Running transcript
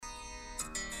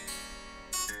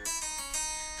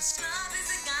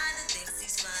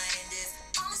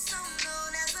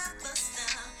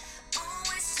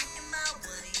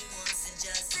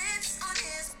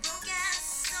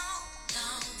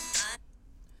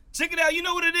Check it out. You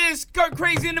know what it is. Kirk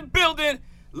Crazy in the building.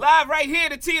 Live right here,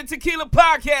 the Tia Tequila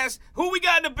Podcast. Who we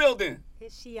got in the building?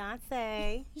 It's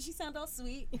Beyonce. She sound all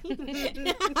sweet.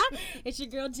 It's your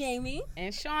girl Jamie.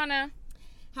 And Shauna.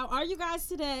 How are you guys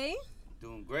today?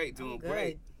 Doing great, doing Good.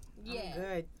 great. Yeah. I'm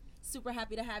good. Super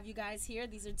happy to have you guys here.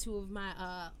 These are two of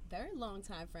my very long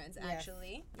time friends,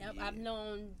 actually. Yep, Yeah. I've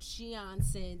known Shion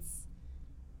since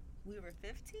we were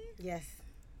 15? Yes.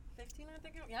 15, I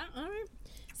think. Yeah, all right.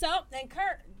 So, and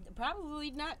Kurt,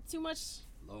 probably not too much.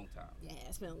 Long time. Yeah,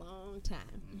 it's been a long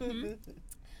time.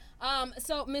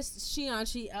 So Miss Shion,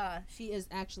 she is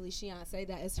actually Beyonce.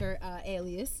 That is her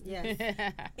alias. Yes.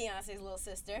 Beyonce's little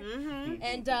sister. Mm-hmm.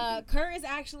 And Kurt is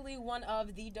actually one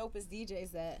of the dopest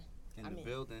DJs that. In the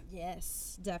building.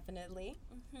 Yes, definitely.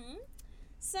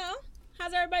 So,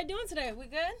 how's everybody doing today? We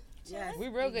good? Yes. We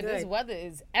real good. Good. This weather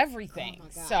is everything. Oh my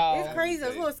God. So It's crazy.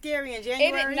 It's a little scary in It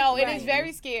January. is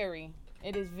very scary.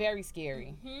 It is very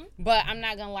scary. But I'm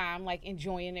not gonna lie, I'm like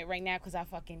enjoying it right now because I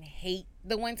fucking hate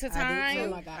the winter time. too. Oh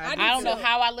my God. I do don't know too.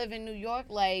 how I live in New York.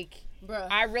 Like, Bruh.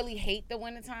 I really hate the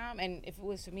winter time. And if it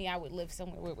was for me, I would live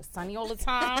somewhere where it was sunny all the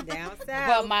time. Down But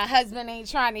south. my husband ain't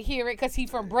trying to hear it because he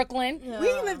from Brooklyn. Yeah.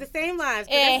 We live the same lives.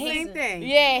 But And that's the he- same thing.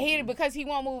 Yeah, because he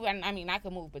won't move. And I mean, I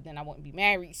could move, but then I wouldn't be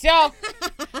married. So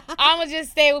I'm gonna just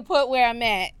stay with put where I'm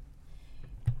at.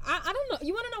 I don't know.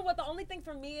 You want to know what the only thing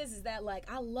for me is that, like,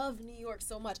 I love New York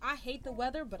so much. I hate the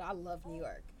weather, but I love New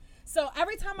York. So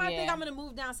every time I think Yeah. I'm going to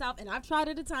move down south, and I've tried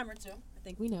it a time or two. I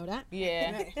think we know that.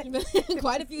 Yeah.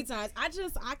 Quite a few times. I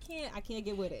can't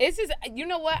get with it. It's just, you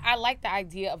know what? I like the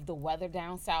idea of the weather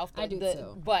down south. I do the,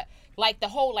 too. But like the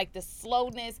whole, like the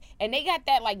slowness, and they got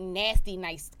that like nasty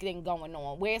nice thing going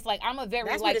on where it's like I'm a very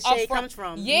That's where like the shade upfront- comes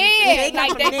from. Yeah, The shade like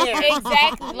comes from that, there.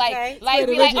 exactly. Okay. Like where it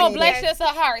be like, oh, originated. bless your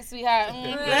heart, sweetheart.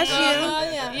 Bless you.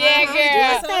 Yeah, Yeah, girl.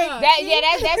 Bless her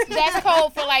heart. That's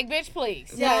code for like, bitch,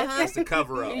 please. Yeah. That's the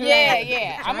cover up.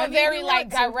 Yeah. I'm a Right, very you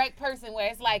like want to. direct person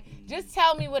where it's like, just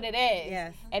tell me what it is.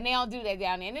 Yes. And they don't do that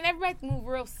down there. And then everybody move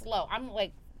real slow. I'm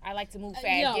like, I like to move fast,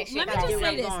 Yo, get shit let me done. just Get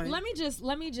say this. going. Let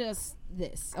me just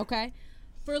this, okay?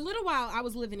 For a little while, I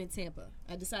was living in Tampa.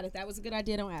 I decided that was a good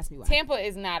idea. Don't ask me why. Tampa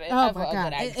is not Oh ever my a God.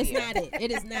 good idea. It's not it.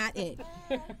 It is not it.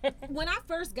 When I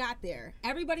first got there,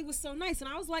 everybody was so nice. And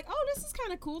I was like, oh, this is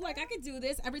kind of cool. Like, I could do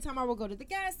this. Every time I would go to the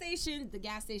gas station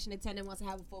attendant wants to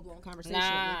have a full-blown conversation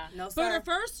Nah. with me. No, For sir.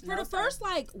 the first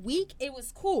like week, it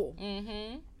was cool.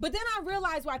 Mm-hmm. But then I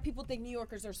realized why people think New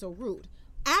Yorkers are so rude.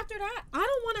 After that, I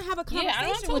don't want to have a Yeah, I don't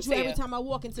conversation talk with you to every you. time I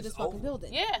walk into this fucking over.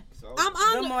 building. Yeah. So, I'm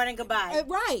on Good the, morning. Goodbye.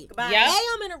 right. Goodbye. Yeah. A,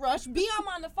 I'm in a rush. B, I'm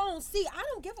on the phone. C, I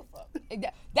don't give a fuck.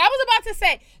 That was about to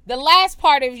say, the last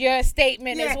part of your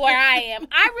statement is Yeah. where I am.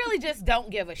 I really just don't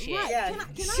give a shit. Right. Yeah. Can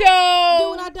I do So,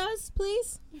 what I does,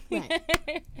 please?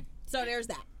 Right. So there's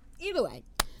that. Either way.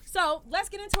 So let's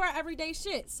get into our everyday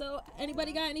shit. So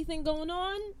anybody got anything going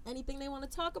on? Anything they want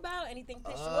to talk about? Anything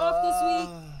pissed you off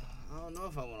this I don't know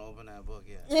if I want to open that book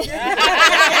yet. week?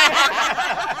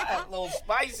 a little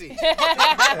spicy.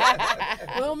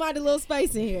 We don't mind a little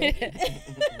spice in here.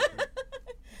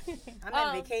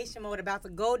 I'm in vacation mode, about to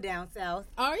go down south.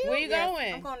 Are you? where you Yes,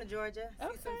 going? I'm going to Georgia. See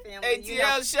some Okay. family. You know,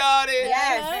 ATL shorty.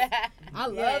 Yes. I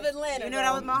love Yes. Atlanta. You know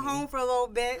that was my home for a little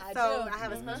bit, I so do. I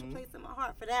have a special place in my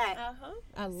heart for that. Uh-huh.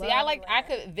 I love See, I Atlanta.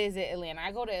 could visit Atlanta.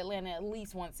 I go to Atlanta at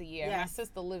least once a year. My Yes.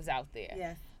 sister lives out there.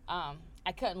 Yes,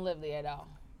 I couldn't live there though.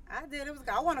 I did. It was.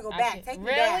 I want to go I back. can't- Take me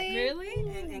Really? back.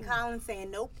 Really? And Colin's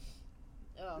saying nope,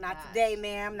 Oh, not gosh. today,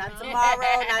 ma'am, not tomorrow,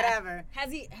 not ever.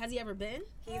 Has he ever been?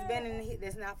 He's been in.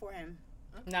 It's not for him.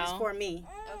 It's No. for me.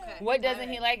 Okay. What doesn't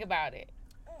he like about it?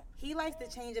 He likes the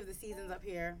change of the seasons up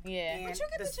here. Yeah. And But you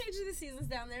get the- to change the seasons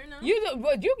down there, no?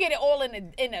 You get it all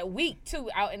in a week too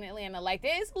out in Atlanta. Like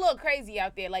it's a little crazy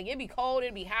out there. Like it'd be cold,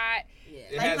 it'd be hot.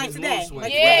 It Like- has like its today. mood swings.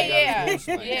 Like Yeah, It yeah. got its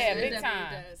mood swings. Yeah, It big definitely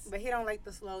time. does. But he don't like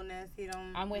the slowness. He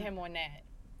don't. I'm with him on that.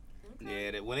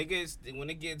 Yeah, when it gets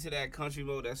to that country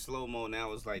mode, that slow mode,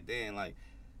 now it's like, damn, like,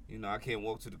 you know, I can't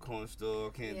walk to the corner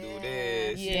store, can't do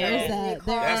this. Yeah. you know. There's that.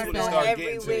 That's when it Cars start going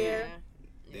getting to you. everywhere.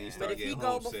 Then you But start if he getting go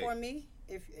homesick. before me,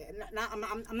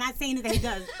 I'm not saying that he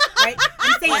does, right?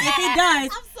 I'm saying if he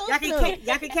does, so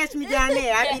y'all can catch me down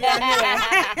there. I'll be down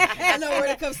there. I know where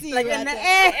to come see Like you. in Right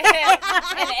the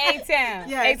there. In the A-Town.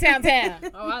 Yes. A-Town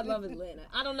town. Oh, I love Atlanta.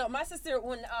 I don't know. My sister,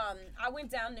 when I went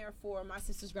down there for my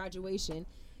sister's graduation,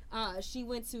 she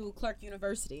went to Clark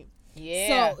University.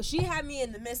 Yeah. So she had me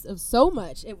in the midst of so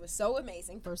much. It was so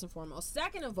amazing, first and foremost.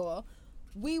 Second of all,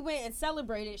 we went and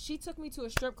celebrated. She took me to a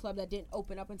strip club that didn't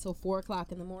open up until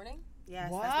 4:00 in the morning. Yes,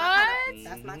 What?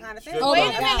 That's my kind of thing. Strip Wait club.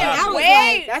 a minute. I was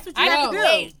Wait. like, that's what you I have know. to do.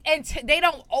 Wait. And they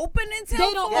don't open until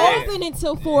They don't 4? open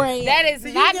until 4 a.m. That is So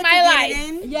you not get my to get life.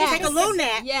 it in, Yes. take a little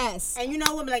nap, Yes. and you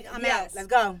know what? Like, I'm Yes. out. Let's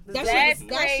go. That That's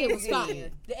shit was crazy.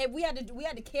 fire. And we had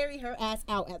to carry her ass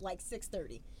out at like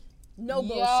 6:30. No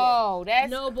bullshit. Yo, that's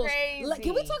No bullshit. crazy. Like,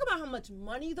 can we talk about how much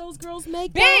money those girls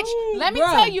make? Bitch, though? let me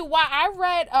Bruh. tell you why. I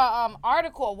read an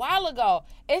article a while ago.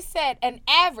 It said an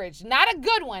average, not a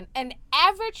good one, an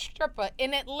average stripper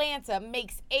in Atlanta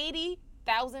makes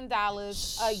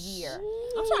 $80,000 a year. I'm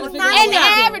trying to figure not out And what the I'm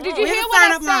average, doing. did you Where's hear the what I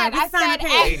sign-up line? said? I Where's the sign-up said,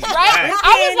 page? right? Where's I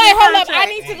the was like, hold up, I contract?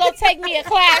 need to go take me a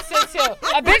class or two.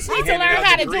 A bitch needs to handed learn out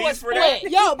how to do a degrees for that?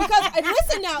 split. Yo, because and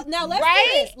listen now let's Right?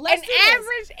 do this. Let's An do this.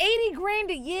 average 80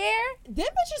 grand a year? Them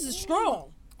bitches is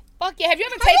strong. Fuck yeah. Have you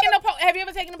ever taken a pole Have class? you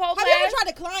ever tried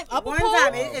to climb up One a pole?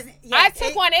 time, I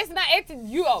took one. It's not. It's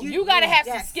you gotta have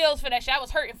some yes. skills for that shit. I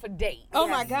was hurting for days. Oh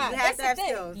my God, You that's have to the have thing.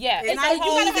 skills. Yeah. It's It's not You gotta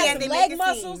easy have as they some make leg it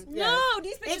muscles. seem. No, Yes.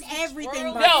 these bitches It's is everything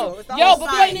strong. muscle. Yo, It's the yo, whole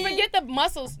before body. you forget the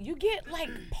muscles, you get like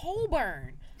pole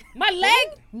burn. My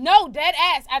leg, no, dead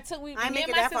ass. I ain't me make and it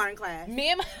my that sis- far in class.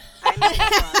 Me and I ain't make it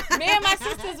that far. me and my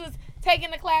sisters was taking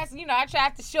the class. You know, I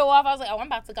tried to show off. I was like, oh, I'm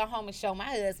about to go home and show my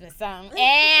husband something.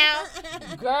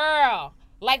 And girl,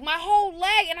 like my whole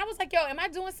leg. And I was like, yo, am I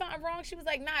doing something wrong? She was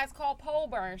like, nah, it's called pole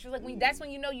burn. She was like, that's when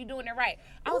you know you're doing it right.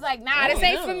 I was like, nah, this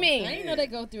ain't for me. I didn't know they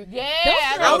go through. Yeah,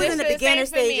 I was this in the shit beginner ain't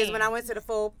for me. stages when I went to the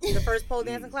first pole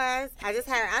dancing class. I just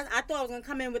had, I thought I was gonna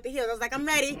come in with the heels. I was like, I'm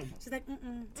ready. She's like,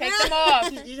 Take them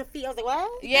off. Use your feet. I was like,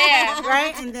 what? Yeah.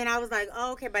 Right? And then I was like,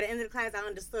 oh, okay. By the end of the class, I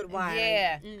understood why.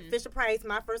 Yeah. Like, Fisher Price,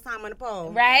 my first time on the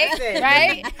pole. Right? That's it.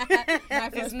 Right? My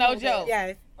It's first no pole dance. joke.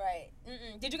 Yes. Right.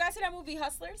 Did you guys see that movie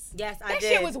Hustlers? Yes, I That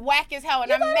did. shit was whack as hell. And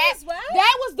You I'm thought it mad. was whack?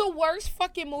 That was the worst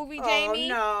fucking movie, Oh, Jamie.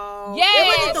 no. Yes.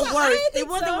 It wasn't the I worst. didn't It think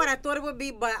wasn't so. what I thought it would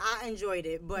be, but I enjoyed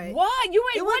it. But What? You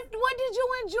ain't, It what did you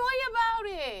enjoy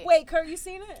about it? Wait, Kurt, you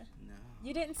seen it? No.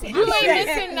 You didn't see it? You ain't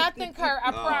missing nothing, Kurt. I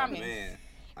Oh, promise. man.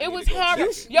 I It need was to go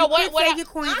horrible. check it. Yo, you what? could What? save your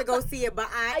coins to go see it, but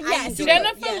I Yes, enjoyed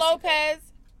Jennifer it. Jennifer Lopez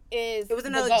is. It was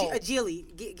another the GOAT.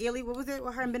 Gilly. Gilly, what was it?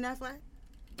 With her and Ben Affleck?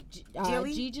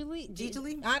 Jilly?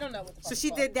 Gigli? I don't know what the fuck So it's she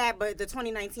called. did that, but the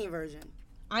 2019 version.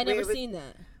 I where never it was- seen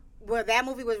that. Well, that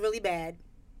movie was really bad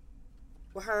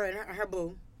with her and her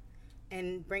boo.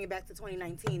 And bring it back to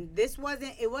 2019. It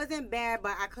wasn't bad,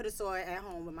 but I could have saw it at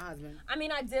home with my husband. I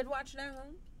mean, I did watch it at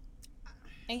home.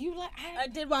 And you like? I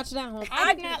did watch it at home.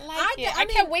 I did not like it. I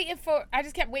kept waiting for. I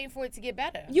just kept waiting for it to get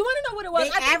better. You want to know what it was?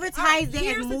 They advertised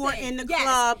it as more in the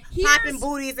club, popping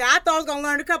booties, and I thought I was gonna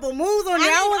learn a couple moves on it.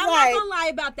 I was I'm like, not gonna lie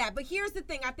about that, but here's the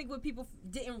thing: I think what people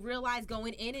didn't realize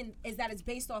going in is that it's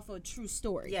based off of a true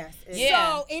story. yes,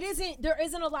 Yeah. So it isn't. There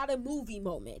isn't a lot of movie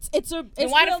moments. It's Then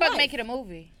why the real fuck life. make it a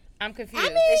movie? I'm confused.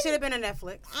 it should have been a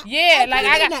Netflix. Yeah, It like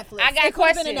could've I been got Netflix. I It got could've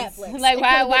questions. been a Netflix. Like It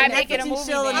why could've been make Netflix it a and movie?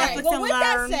 chill then? and All right, Netflix well, and with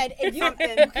that learn said, if you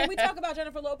something. can we talk about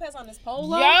Jennifer Lopez on this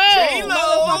polo? Yo,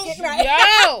 Motherfucking right.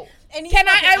 yo. And these Can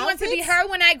fucking I want to be outfits? her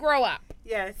when I grow up?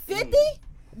 Yes. 50?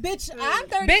 Bitch, I'm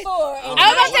 34. Bitch, and I was know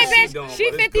about what to she's say, doing, bitch, she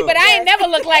but it's 50, good. but I ain't never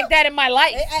looked like that in my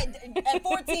life. At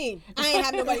 14, I ain't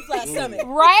have nobody flat stomach.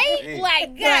 Right?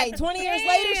 Like, God, Right, 20 years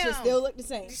later, she damn. still look the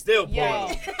same. Still Yo.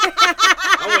 porno.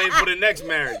 I'm waiting for the next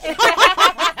marriage.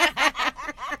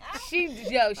 She's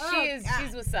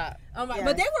what's up. Oh my! Yes.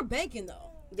 But they were banking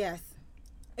though, Yes.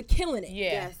 killing it.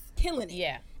 Yeah. Yes. killing it.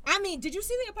 Yeah. I mean, did you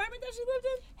see the apartment that she lived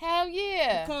in? Hell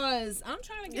yeah. Because I'm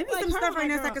trying to Give get me like some her stuff my right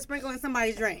now so I girl. can sprinkle in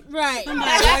somebody's drink. Right.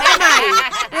 Somebody.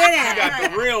 Where You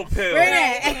got the real pill.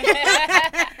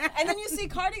 that? And then you see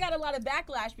Cardi got a lot of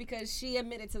backlash because she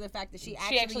admitted to the fact that she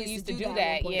actually used to do that. that,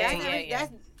 at one point. yeah.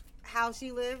 That's how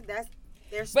she lived. That's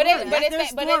their But story. that's their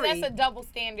story. that's a double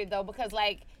standard though, because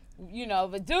like, you know,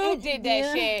 if a dude did that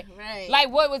Yeah, shit, right. like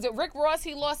what was it, Rick Ross?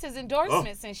 He lost his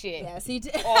endorsements and shit. Yes, he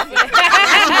did. Off of it.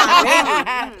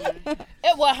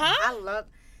 Well, huh? I love.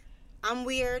 I'm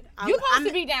weird. You supposed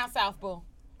to be down south, boo.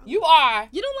 You are.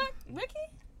 You don't like Ricky?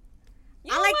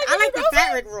 You I don't like Ricky the Ross?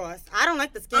 fat Rick Ross. I don't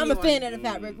like the skinny I'm a one. fan of the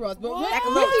fat Rick Ross, but Like a Ricky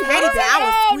little Ross- petty bit. I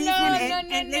would squeeze no, him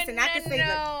and listen. I can say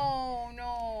that.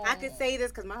 no. I could say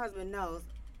this because my husband knows.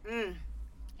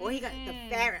 Well, he got the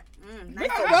fat. Nice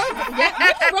Ricky little- Rose, yeah,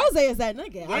 Ricky Rose is that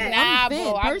nigga. I'm Nah, a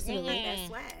fan bro, personally. That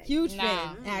swag. Huge Nah.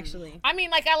 fan, actually. I mean,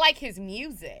 like I like his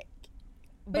music,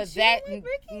 but you that don't like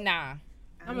Ricky? nah.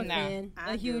 I'm a No. fan.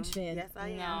 I A huge do. fan. Yes, I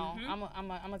am. No, I'm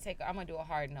gonna do a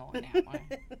hard no on that one.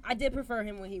 I did prefer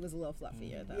him when he was a little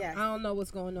fluffier, though. Yes. I don't know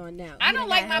what's going on now. I He don't done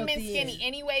like got my men healthy skinny and-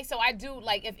 anyway, so I do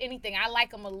like, if anything, I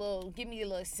like them a little. Give me a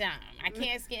little something. I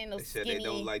can't skin no They said skinny. they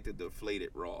don't like the deflated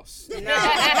Ross. No,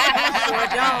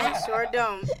 sure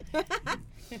don't.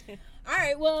 All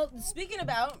right, well, speaking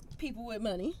about people with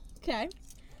money, okay.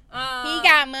 He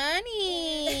got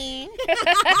money.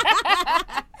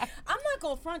 I'm not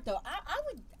gonna front though.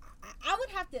 I would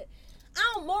have to.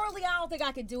 I don't think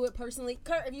I could do it personally.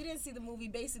 Kurt, if you didn't see the movie,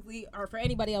 basically, or for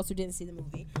anybody else who didn't see the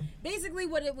movie, basically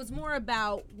what it was more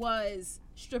about was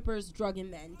strippers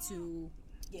drugging men to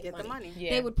Get the money. Yeah.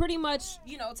 They would pretty much,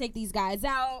 take these guys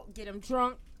out, get them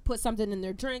drunk, put something in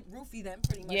their drink, roofie them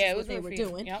pretty much Yeah, is it what was they were roofie.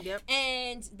 doing. Yep.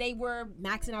 And they were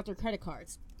maxing out their credit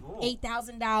cards. Oh.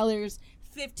 $8,000,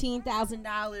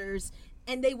 $15,000,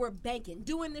 and they were banking,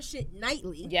 doing this shit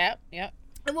nightly. Yep.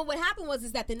 And what would happen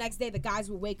is that the next day the guys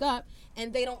would wake up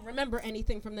and they don't remember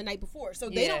anything from the night before. So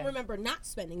they Yeah. don't remember not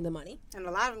spending the money. And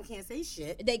a lot of them can't say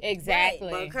shit. They Exactly.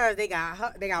 But because they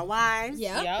got wives.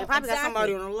 Yeah. Yep. They probably got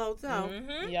somebody exactly. on the low too.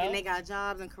 Mhm. Yep. And they got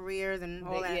jobs and careers and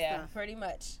all that Yeah. stuff. Pretty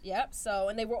much. Yep. So,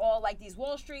 and they were all like these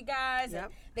Wall Street guys. Yep.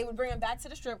 And they would bring them back to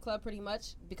the strip club pretty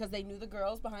much because they knew the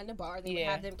girls behind the bar. They would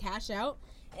Yeah. have them cash out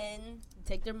and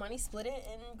take their money, split it,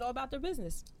 and go about their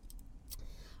business.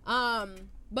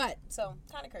 But, so,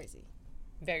 kind of crazy.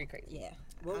 Very crazy. Yeah.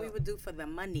 What we would do for the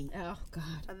money. Oh, God.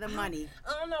 For the money.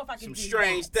 I don't know if I can Some do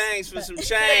strange that. things for some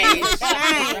change.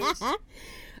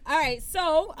 All right,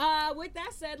 so with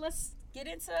that said, let's get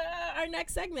into our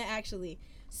next segment, actually.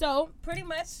 So, pretty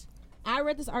much, I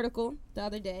read this article the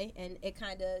other day, and it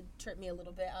kind of tripped me a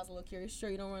little bit. I was a little curious. Sure,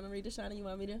 you don't want to read it, Shauna? You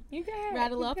want me to You got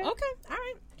rattle up? Okay, all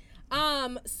right.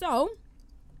 So,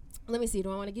 let me see.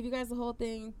 Do I want to give you guys the whole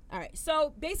thing? All right.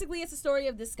 So, basically, it's a story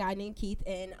of this guy named Keith,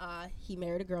 and he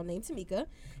married a girl named Tamika.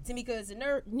 Tamika is a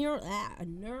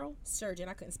neurosurgeon.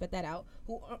 I couldn't spit that out.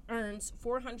 Who earns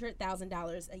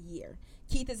 $400,000 a year.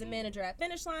 Keith is a manager at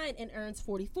Finish Line and earns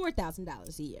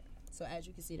 $44,000 a year. So, as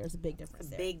you can see, there's a big difference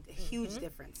there. Big, huge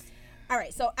difference. All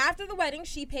right, so after the wedding,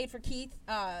 she paid for Keith.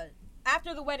 Sorry,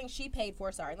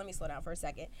 let me slow down for a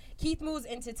second. Keith moves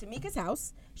into Tamika's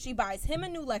house. She buys him a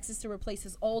new Lexus to replace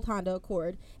his old Honda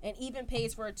Accord, and even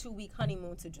pays for a 2-week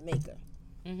honeymoon to Jamaica.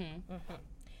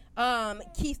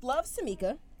 Keith loves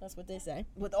Tamika. That's what they say,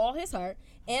 with all his heart,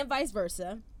 and vice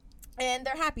versa. And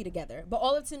they're happy together. But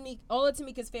all of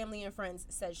Tamika's family and friends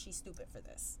says she's stupid for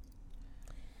this.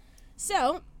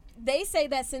 So they say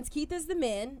that since Keith is the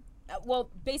man. Well,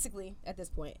 basically, at this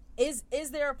point, is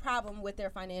there a problem with their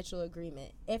financial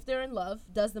agreement? If they're in love,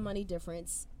 does the money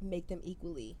difference make them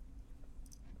equally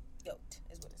yoked?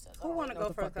 Is what it says. Who want to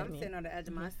go first? I'm I'm sitting on the edge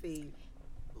of my seat.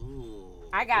 Ooh.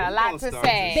 I got a We lot gonna to start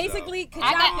say. this Basically, up. could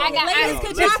I y'all, got- I got- ladies, I- could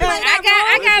listen, y'all play that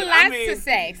I role? got Listen, lots I mean, to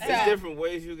say. There's So different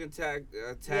ways you can attack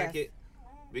Yes. it,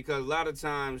 because a lot of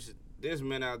times there's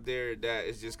men out there that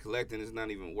is just collecting, it's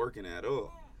not even working at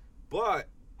all. But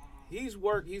he's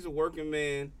a working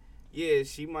man. Yeah,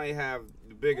 she might have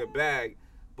the bigger bag,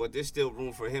 but there's still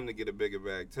room for him to get a bigger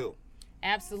bag too.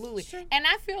 absolutely. And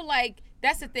I feel like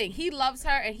that's the thing. He loves her,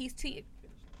 and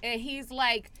he's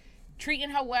like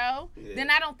treating her well. Yeah. Then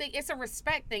I don't think it's a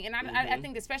respect thing. And I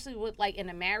think especially with like in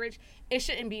a marriage, it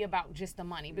shouldn't be about just the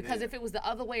money. Because Yeah. if it was the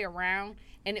other way around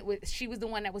and she was the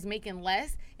one that was making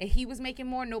less and he was making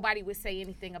more, nobody would say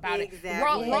anything about Exactly. it.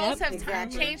 Roles Yep, have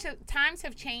exactly. changed. Times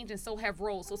have changed, and so have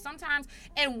roles. So sometimes,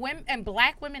 and women and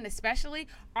black women especially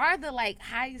are the like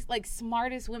highest, like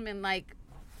smartest women. Like,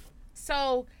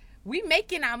 so we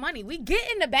making our money. We get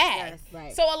in the bag. Yes.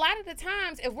 Right. So a lot of the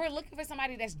times, if we're looking for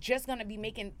somebody that's just gonna be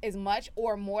making as much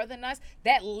or more than us,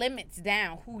 that limits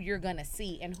down who you're gonna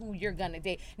see and who you're gonna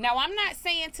date. Now, I'm not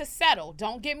saying to settle.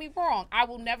 Don't get me wrong. I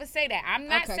will never say that. I'm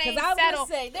not Okay, saying because I was settle.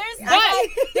 gonna say there's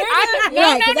But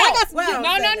no.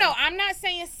 no. I'm I'm not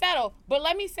saying settle, but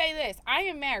let me say this. I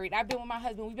am married. I've been with my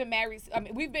husband. We've been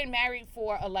married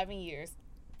for 11 years.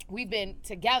 We've been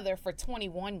together for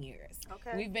 21 years.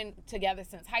 Okay. We've been together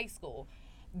since high school.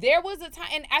 There was a time,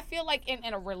 and I feel like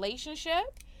in a relationship,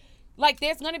 like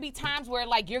there's going to be times where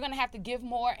like you're going to have to give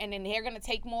more and then they're going to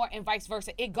take more and vice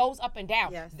versa. It goes up and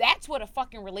down. Yes. That's what a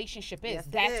fucking relationship is. Yes,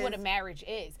 it That's what a is. marriage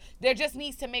is. There just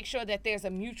needs to make sure that there's a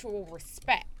mutual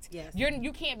respect. Yes.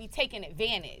 You can't be taking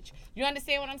advantage. You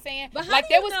understand what I'm saying? But how like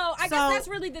do you know? I So, guess that's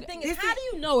really the thing. Is this how is-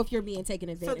 do you know if you're being taken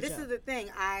So advantage this of? is the thing.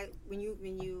 When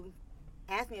you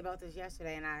asked me about this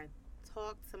yesterday, and I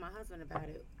talked to my husband about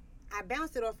it. I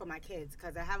bounced it off for my kids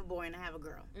because I have a boy and I have a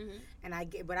girl, and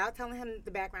without telling him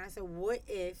the background, I said, "What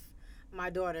if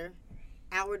our daughter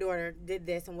did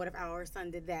this, and what if our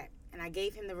son did that?" and I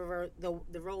gave him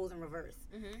the roles in reverse.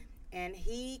 Mm-hmm. And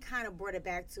he kind of brought it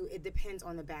back to it depends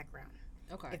on the background.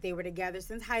 Okay. If they were together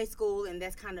since high school, and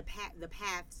that's kind of the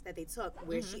paths that they took,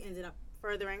 where Mm-hmm. she ended up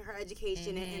furthering her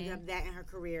education and ended up that in her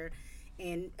career,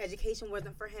 and education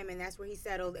wasn't for him, and that's where he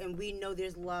settled. And we know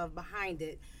there's love behind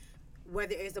it,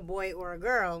 whether it's a boy or a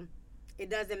girl. It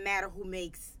doesn't matter who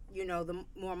makes the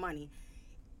more money.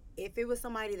 If it was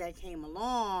somebody that came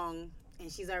along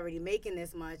and she's already making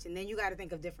this much, and then you got to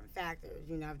think of different factors.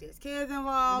 If there's kids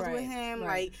involved with him,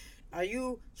 like, are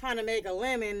you trying to make a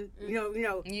lemon?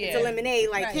 It's a lemonade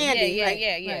like candy.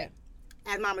 Yeah.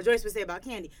 As Mama Joyce would say about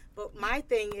candy. But my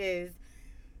thing is,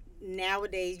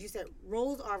 nowadays, you said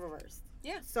roles are reversed.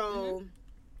 Yeah. So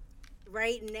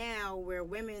right now, where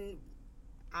women,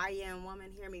 I am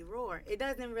woman, hear me roar. It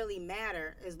doesn't really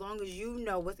matter as long as you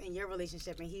know what's in your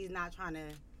relationship and he's not trying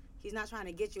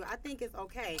to get you. I think it's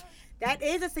okay. That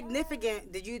is a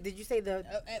significant. Did you say the?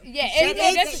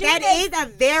 That is a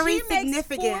very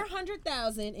significant.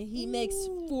 $400,000 and he makes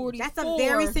 44. That's a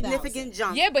very significant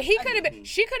jump. Yeah, but she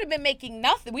could have been making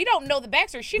nothing. We don't know the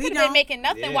backstory. She could have been making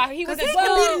nothing while he was in school.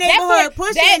 Could be the neighborhood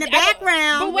pushing in the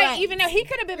background. But wait, even though he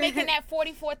could have been making that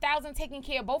 $44,000, taking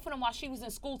care of both of them while she was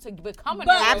in school to become a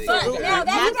nurse. Absolutely. Now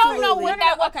you don't know what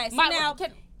that was. Okay, so now.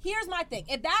 Here's my thing.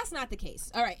 If that's not the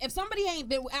case, all right. If somebody's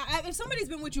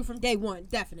been with you from day one,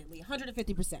 definitely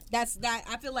 150%. That's that.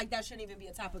 I feel like that shouldn't even be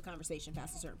a topic of conversation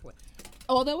past a certain point.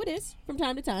 Although it is from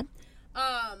time to time.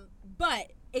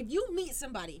 But if you meet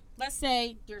somebody, let's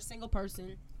say you're a single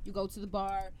person, you go to the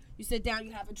bar, you sit down,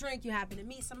 you have a drink, you happen to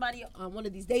meet somebody on one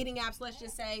of these dating apps, let's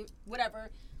just say, whatever.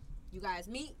 You guys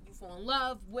meet, you fall in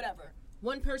love, whatever.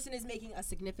 One person is making a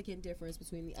significant difference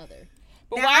between the other.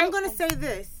 But now, I'm going to say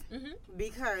this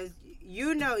because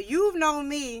you've known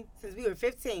me since we were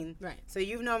 15. Right. So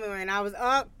you've known me when I was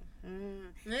up.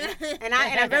 And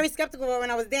I'm very skeptical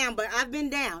when I was down, but I've been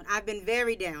down. I've been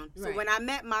very down. So when I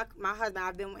met my husband,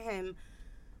 I've been with him,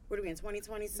 what are we in,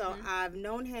 2020? So I've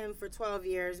known him for 12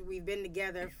 years. We've been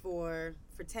together for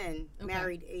 10,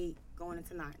 married 8, going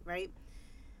into 9, right?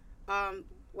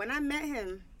 When I met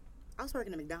him, I was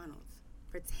working at McDonald's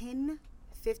for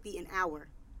 $10.50 an hour.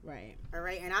 Right. All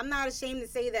right. And I'm not ashamed to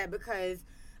say that because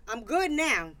I'm good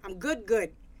now. I'm good.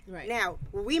 Right. Now,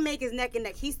 what we make is neck and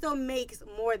neck. He still makes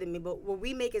more than me, but what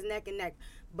we make is neck and neck.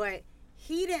 But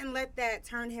he didn't let that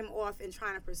turn him off in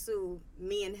trying to pursue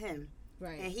me and him.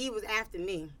 Right. And he was after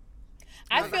me.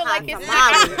 I feel like it's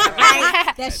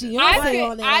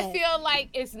I feel like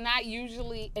it's not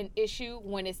usually an issue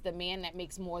when it's the man that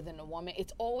makes more than the woman.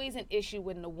 It's always an issue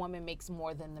when the woman makes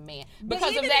more than the man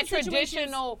because of that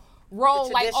traditional role,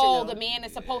 the man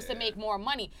is supposed to make more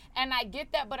money. And I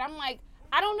get that, but I'm like,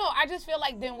 I don't know. I just feel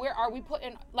like then where are we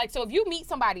putting, like, so if you meet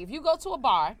somebody, if you go to a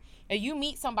bar and you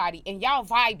meet somebody and y'all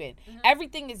vibing,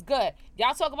 everything is good.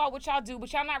 Y'all talk about what y'all do,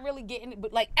 but y'all not really getting it.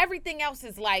 But like everything else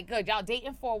is like good. Y'all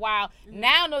dating for a while.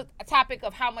 Now the topic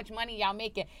of how much money y'all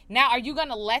making. Now are you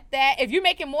gonna let that? If you're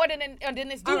making more than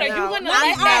this dude, are you gonna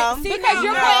let that? Because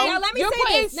you're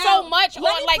putting so much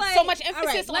on, like so much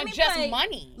emphasis on just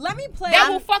money. Let me play. That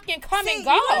will fucking come and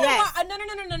go.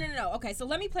 No. Okay, so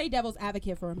let me play devil's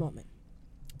advocate for a moment.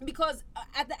 Because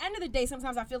at the end of the day,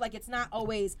 sometimes I feel like it's not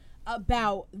always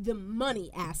about the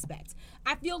money aspect.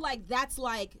 I feel like that's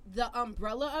like the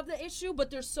umbrella of the issue,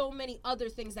 but there's so many other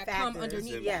things that come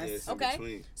underneath. Yes.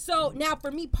 Okay. So now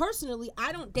for me personally,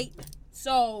 I don't date men.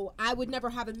 So I would never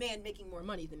have a man making more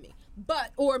money than me,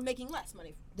 or making less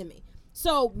money than me.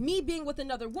 So me being with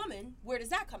another woman, where does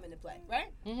that come into play,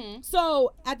 right?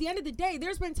 So at the end of the day,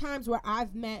 there's been times where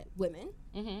I've met women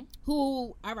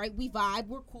who, all right, we vibe,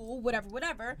 we're cool,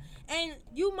 whatever, and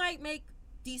you might make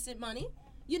decent money,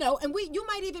 and you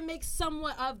might even make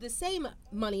somewhat of the same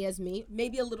money as me,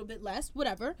 maybe a little bit less,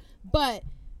 whatever, but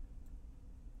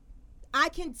I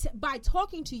can, by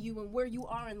talking to you and where you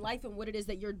are in life and what it is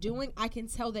that you're doing, I can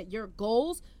tell that your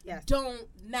goals don't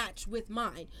match with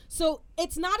mine. So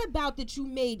it's not about that you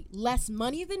made less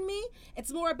money than me.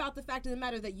 It's more about the fact of the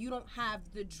matter that you don't have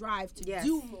the drive to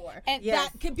do more. And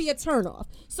that could be a turnoff.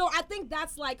 So I think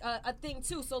that's like a thing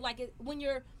too. So like when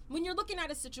you're looking at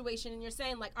a situation and you're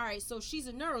saying like, all right, so she's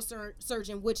a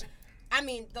neurosurgeon, which I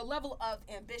mean, the level of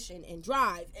ambition and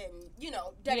drive and,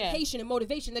 dedication and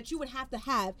motivation that you would have to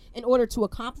have in order to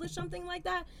accomplish something like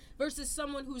that versus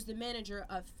someone who's the manager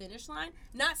of Finish Line.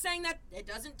 Not saying that it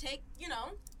doesn't take,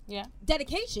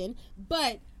 dedication,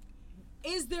 but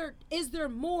is there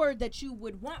more that you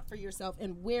would want for yourself,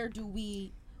 and where do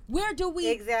we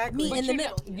exactly meet in the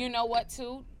middle? You know what,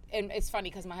 too? And it's funny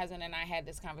because my husband and I had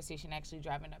this conversation actually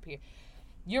driving up here.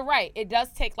 you're right. It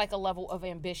does take like a level of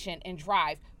ambition and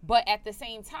drive. But at the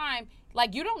same time,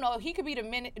 like, you don't know. He could be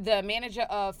the manager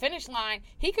of Finish Line.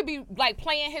 He could be like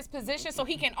playing his position so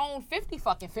he can own 50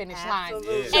 fucking Finish Lines.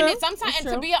 Absolutely. And then sometimes, and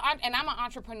to be and I'm an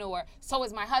entrepreneur, so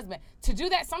is my husband. To do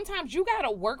that, sometimes you gotta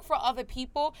work for other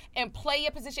people and play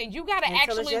your position. You gotta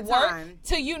actually work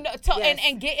to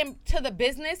and get into the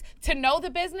business, to know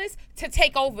the business, to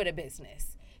take over the business.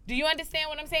 Do you understand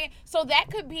what I'm saying? So that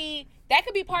could be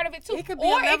part of it too. It could be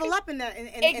a level up in that.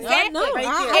 Exactly.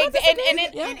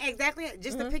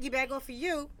 Just to piggyback off of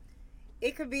you,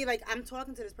 it could be like, I'm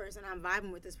talking to this person, I'm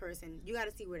vibing with this person. You got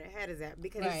to see where their head is at,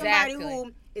 because if somebody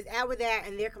who is out with that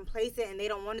and they're complacent and they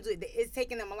don't want to do it, it's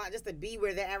taking them a lot just to be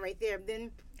where they're at right there. Then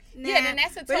then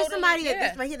that's a total. But if somebody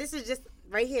that right here, this is just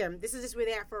right here. This is just where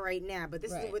they're at for right now. But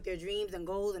this is with their dreams and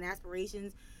goals and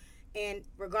aspirations, and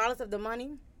regardless of the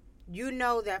money. You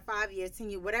know that 5 years,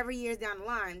 10 years, whatever years down the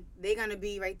line, they're going to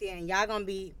be right there, and y'all going to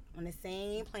be on the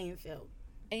same playing field.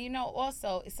 And, you know,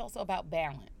 also, it's also about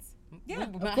balance. Yeah,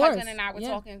 my husband and I were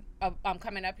talking,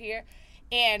 coming up here,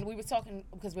 and we were talking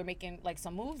because we're making, like,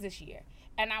 some moves this year.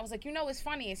 And I was like, you know, what's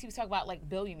funny is he was talking about, like,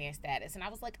 billionaire status. And I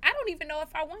was like, I don't even know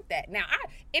if I want that. Now,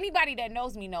 anybody that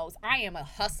knows me knows I am a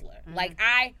hustler. Mm-hmm. Like,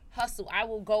 I hustle. I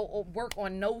will go work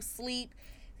on no sleep,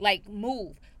 like,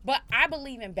 move. But I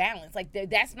believe in balance. Like,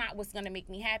 that's not what's going to make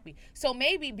me happy. So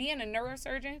maybe being a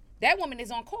neurosurgeon, that woman is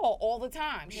on call all the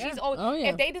time. She's always,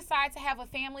 if they decide to have a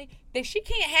family, then she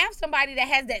can't have somebody that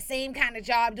has that same kind of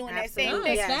job doing that same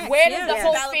thing. Yes. Where does the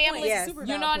whole family,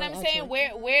 you know what I'm saying?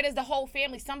 Where does the whole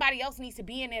family, somebody else needs to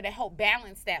be in there to help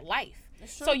balance that life.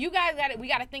 So you guys we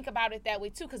got to think about it that way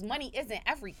too, because money isn't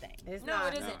everything. It isn't.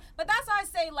 But that's why I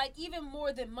say, like, even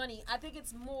more than money, I think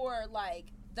it's more like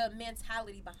the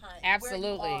mentality behind where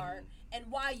you are and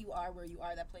why you are where you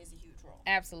are that plays a huge role.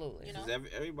 Absolutely. You know?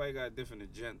 Everybody got a different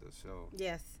agenda, so you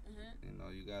know,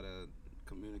 you gotta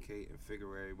communicate and figure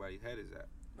where everybody's head is at.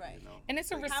 Right. You know? And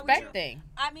it's a respect thing.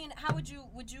 I mean, how would you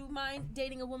mind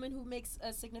dating a woman who makes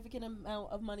a significant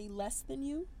amount of money less than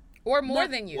you? Or more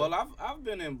than you? Well, I've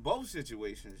been in both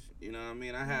situations. You know what I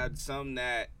mean? I had some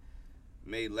that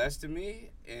made less to me,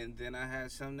 and then I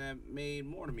had some that made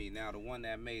more to me. Now, the one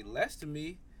that made less to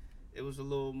me, it was a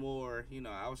little more, you know,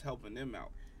 I was helping them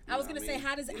out. I was going to say,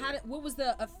 what was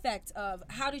the effect of,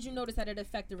 how did you notice that it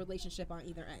affected the relationship on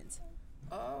either end?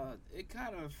 It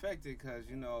kind of affected because,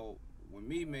 you know, with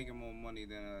me making more money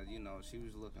than, you know, she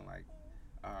was looking like,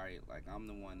 all right, like, I'm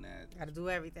the one that gotta do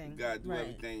everything.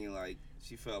 Everything, and like,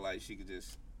 she felt like she could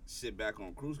just sit back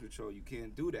on cruise control. You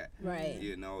can't do that. Right.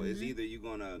 You know, it's either you're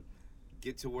gonna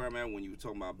get to where I'm at when you were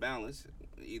talking about balance.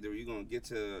 Either you're gonna get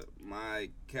to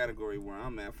my category where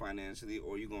I'm at financially,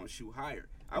 or you're gonna shoot higher.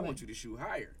 I want you to shoot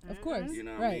higher. Of course. You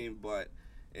know what I mean? But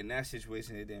in that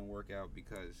situation, it didn't work out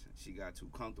because she got too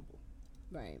comfortable.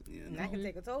 Right. You know? And that can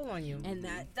take a toll on you. And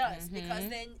that does, because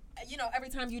then, you know, every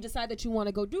time you decide that you want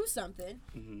to go do something,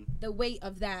 the weight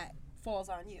of that falls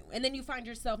on you. And then you find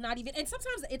yourself not even, and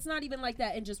sometimes it's not even like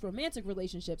that in just romantic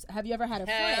relationships. Have you ever had a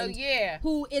friend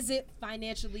who isn't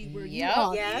financially where you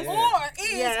are? Yes.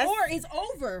 Or is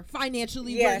over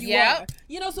financially where you are?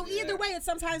 You know, so either way, it's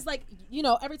sometimes like, you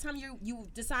know, every time you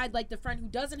decide, like the friend who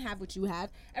doesn't have what you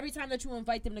have, every time that you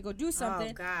invite them to go do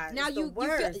something, now you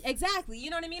feel, exactly, you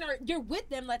know what I mean? Or you're with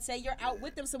them, let's say you're out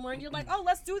with them somewhere and you're like, oh,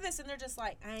 let's do this. And they're just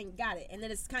like, I ain't got it. And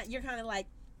then it's you're kind of like,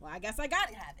 well, I guess I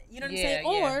gotta have it. You know what I'm saying?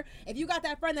 Or if you got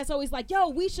that friend that's always like, yo,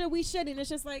 we should, and it's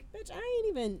just like, bitch, I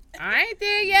ain't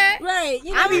there yet. Right.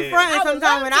 You know, I be fronting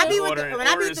sometimes when I be with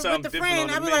the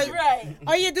friend, I be like,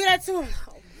 oh, you do that too?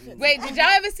 Wait, did y'all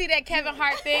ever see that Kevin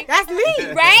Hart thing? That's me.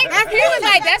 Right? He was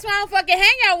like, that's why I don't fucking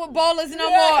hang out with bowlers no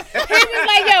more. He was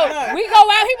like, yo, we go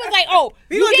out. He was like, oh,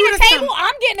 you getting a table?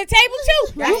 I'm getting a table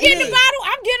too. You getting a bottle?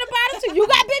 I'm getting a bottle too. You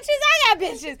got bitches? I got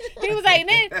bitches. He was like, and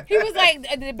then he was like,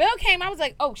 the bill came. I was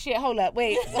like, oh shit, hold up.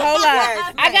 Wait, hold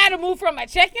up. I got to move from my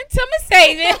checking to my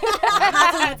savings.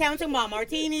 I'm talking about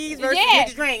martinis versus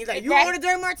mixed drinks. Like, you order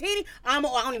dirty martini? I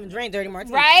don't even drink dirty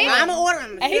martini. Right? I'm going to order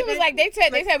them. And he was like, they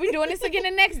said, we doing this again the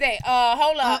next day.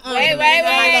 Hold up. Wait a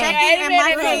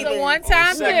minute. This was a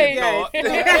one-time thing.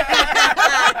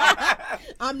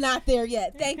 I'm not there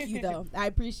yet. Thank you, though. I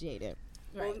appreciate it.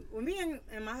 Well, when me and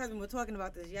my husband were talking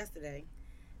about this yesterday,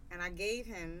 and I gave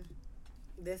him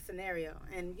this scenario,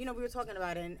 and, you know, we were talking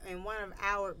about it, and one of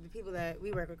the people that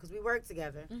we work with, because we work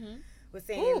together, was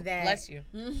saying that bless you.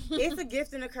 It's a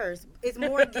gift and a curse. It's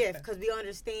more a gift because we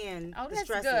understand the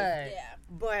stresses. Good. Yeah.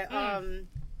 But,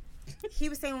 he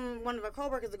was saying one of our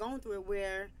coworkers are going through it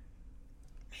where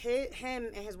him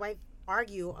and his wife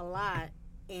argue a lot,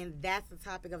 and that's the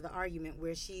topic of the argument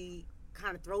where she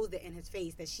kind of throws it in his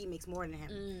face that she makes more than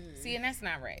him. See, and that's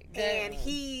not right. And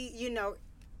he, you know,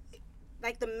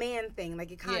 like the man thing,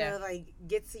 like it kind of like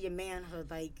gets to your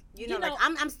manhood, like you know, like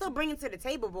I'm still bringing to the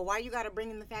table, but why you got to bring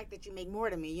in the fact that you make more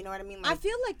than me? You know what I mean? Like, I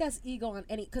feel like that's ego on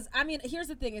any, because I mean, here's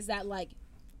the thing: is that like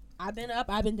I've been up,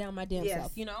 I've been down my damn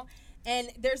self, you know. And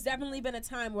there's definitely been a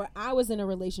time where I was in a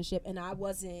relationship and I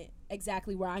wasn't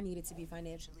exactly where I needed to be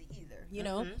financially either. You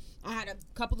know, I had a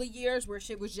couple of years where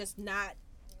shit was just not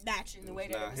matching the way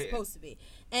that it was supposed to be.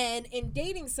 And in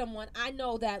dating someone, I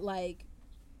know that like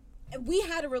we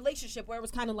had a relationship where it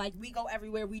was kind of like we go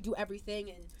everywhere, we do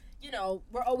everything, and you know,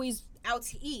 we're always out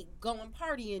to eat, going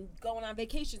partying, going on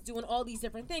vacations, doing all these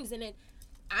different things. And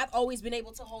I've always been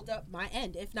able to hold up my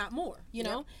end, if not more, you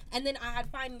know? And then I had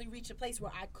finally reached a place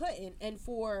where I couldn't. And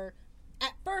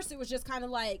at first it was just kind of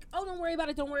like, oh, don't worry about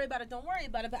it, don't worry about it, don't worry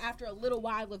about it. But after a little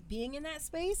while of being in that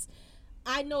space,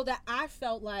 I know that I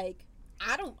felt like,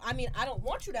 I don't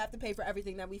want you to have to pay for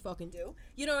everything that we fucking do.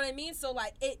 You know what I mean? So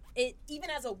like it even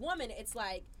as a woman, it's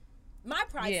like, my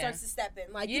pride starts to step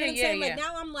in. Like, you know what I'm saying? Like,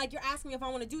 now I'm like, you're asking me if I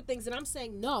want to do things, and I'm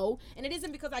saying no. And it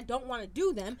isn't because I don't want to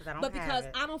do them, but because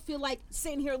I don't feel like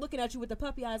sitting here looking at you with the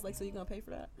puppy eyes, like, so you going to pay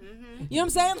for that? Mm-hmm. You know what I'm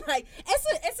saying? Like,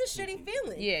 it's a shitty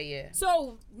feeling. Yeah.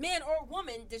 So, man or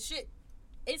woman, the shit,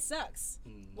 it sucks.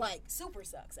 Like, super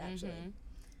sucks, actually.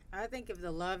 I think if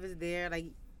the love is there, like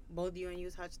both you and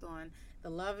you touched on, the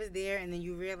love is there, and then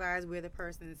you realize where the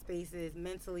person's space is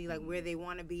mentally, like where they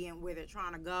want to be and where they're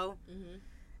trying to go.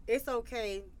 It's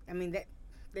okay. I mean,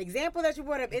 the example that you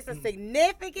brought up, it's a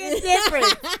significant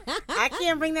difference. I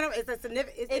can't bring that up. It's a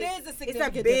significant. It's a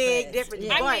big difference.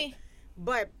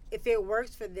 But if it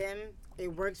works for them, it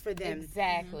works for them.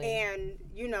 Exactly. And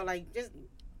you know, like just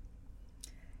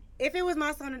if it was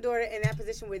my son or daughter in that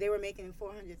position where they were making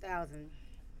 $400,000,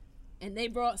 and they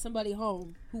brought somebody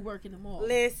home who work in the mall.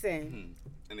 Listen.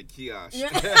 In a kiosk.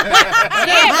 But if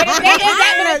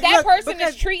that person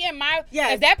is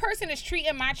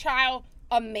treating my child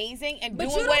amazing and but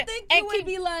doing you don't think you would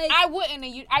be like, I wouldn't.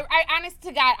 I honest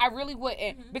to God, I really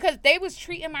wouldn't, because they was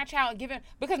treating my child,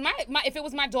 because my if it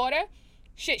was my daughter,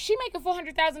 shit, she making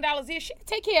 $400,000 a year, she can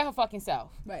take care of her fucking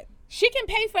self. Right. She can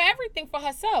pay for everything for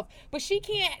herself, but she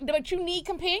can't. But you need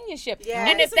companionship. Yeah.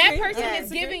 And if that person is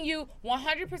giving you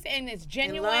 100% and it's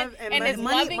genuine and is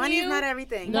loving money you, is not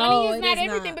everything. Money is not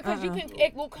everything, because you can.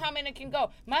 It will come and it can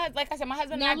go. Like I said, my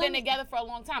husband and I have been together for a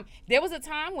long time. There was a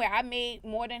time where I made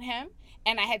more than him,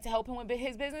 and I had to help him with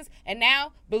his business. And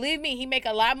now, believe me, he make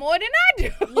a lot more than I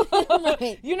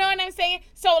do. You know what I'm saying?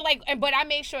 So but I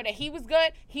made sure that he was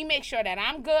good. He made sure that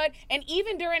I'm good. And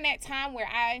even during that time where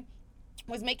I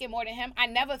was making more than him, I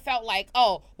never felt like,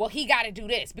 oh, well, he got to do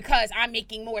this because I'm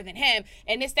making more than him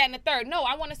and this, that, and the third. No,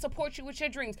 I want to support you with your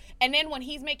dreams. And then when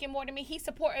he's making more than me, he's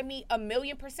supporting me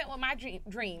 1,000,000% with my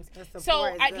dreams.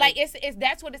 So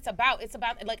that's what it's about. It's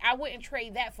about, like, I wouldn't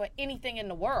trade that for anything in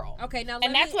the world. Okay, now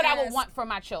and that's what I would want for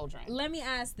my children. Let me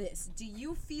ask this. Do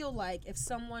you feel like if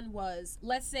someone was,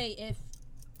 let's say if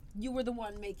you were the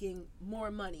one making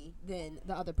more money than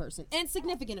the other person, and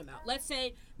significant amount. Let's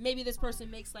say maybe this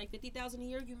person makes like $50,000 a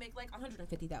year, you make like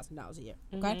 $150,000 a year.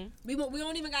 Okay, we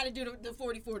don't even got to do the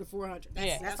 44 to 400.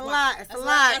 That's a lot. That's a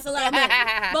lot of money.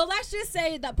 But let's just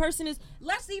say that person is.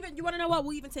 You want to know what?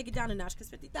 We'll even take it down a notch, because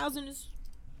 50,000 is.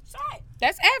 Sorry.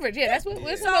 That's average. Yeah, that's what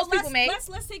most people make.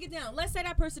 Let's take it down. Let's say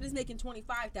that person is making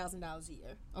 $25,000 a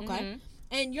year. Okay,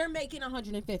 and you're making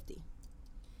 $150,000.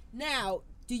 Now,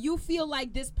 do you feel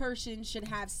like this person should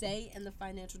have say in the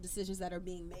financial decisions that are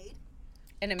being made?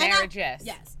 In a marriage, yes.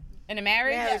 Yes. In a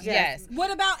marriage, yes.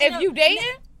 What about if you dating?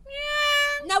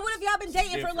 Yeah. Now, what if y'all been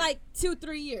dating for like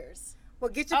 2-3 years? Well,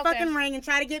 get your fucking ring and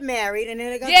try to get married, and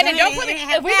then then don't put me.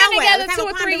 If we've been together 2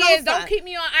 or 3 years, don't keep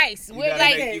me on ice.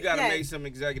 You gotta make some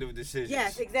executive decisions.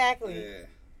 Yes, exactly.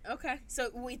 Yeah. Okay, so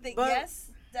we think yes.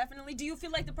 Definitely. Do you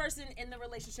feel like the person in the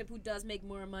relationship who does make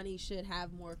more money should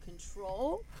have more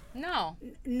control? No.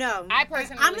 I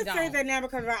personally I'm gonna don't. say that now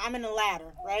because I'm in the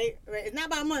ladder, right? It's not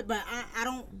about much, but I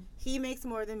don't. He makes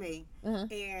more than me,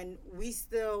 and we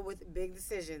still with big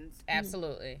decisions.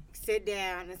 Absolutely. Sit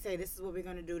down and say, this is what we're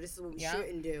gonna do. This is what we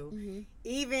shouldn't do.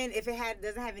 Even if it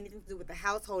doesn't have anything to do with the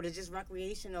household, it's just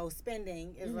recreational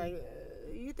spending. It's like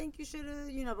you think you should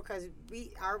have, because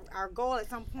our goal at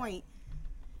some point.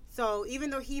 So even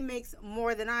though he makes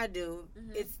more than I do,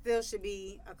 it still should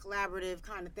be a collaborative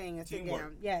kind of thing.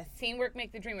 Teamwork. Yes. Teamwork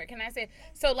make the dream work. Can I say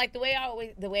so? Like the way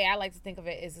I like to think of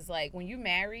it is like when you're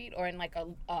married or in like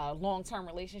a long-term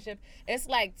relationship, it's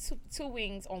like two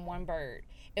wings on one bird.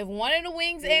 If one of the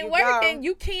wings ain't working,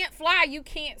 you can't fly, you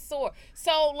can't soar.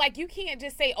 So like you can't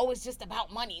just say, oh, it's just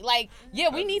about money. Like, yeah,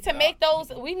 we need to make those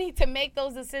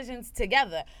decisions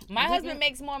together. My husband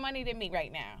makes more money than me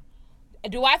right now.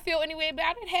 Do I feel any way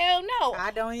about it? Hell no. I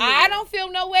don't either. I don't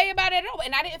feel no way about it at all.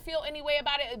 And I didn't feel any way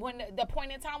about it when the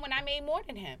point in time when I made more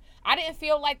than him. I didn't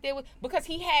feel like there was, because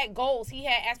he had goals, he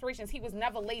had aspirations. He was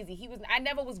never lazy. I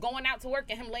never was going out to work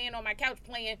and him laying on my couch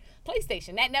playing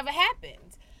PlayStation. That never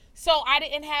happened. So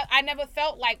I never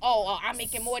felt like, I'm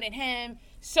making more than him,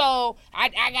 so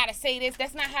I gotta say this.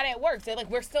 That's not how that works. They're like,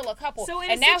 we're still a couple. So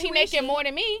and now he making more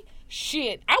than me.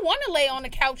 Shit, I want to lay on the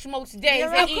couch most days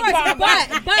and eat pop, but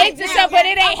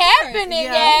it ain't happening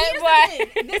yet.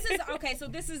 But this is okay. So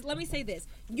let me say this: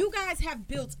 you guys have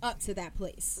built up to that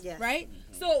place, right?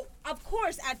 So of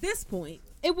course, at this point,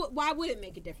 why would it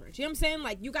make a difference? You know what I'm saying?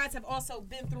 Like you guys have also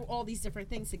been through all these different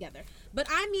things together. But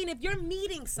I mean, if you're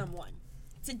meeting someone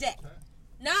today,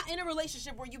 not in a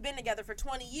relationship where you've been together for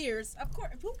 20 years, of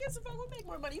course, who gives a fuck who make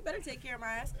more money? You better take care of my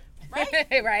ass, right?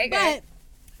 Right. But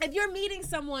if you're meeting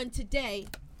someone today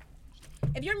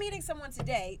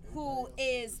who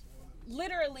is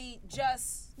literally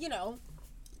just,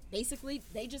 basically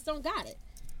they just don't got it,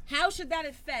 how should that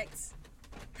affect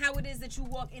how it is that you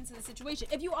walk into the situation?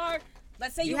 If you are,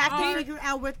 let's say you have to figure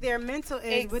out what their mental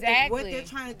is, exactly. what they're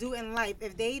trying to do in life.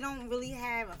 If they don't really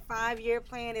have a 5-year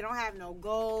plan, they don't have no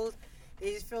goals,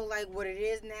 they just feel like what it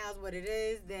is now is what it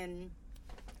is, then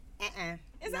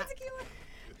Is that tequila?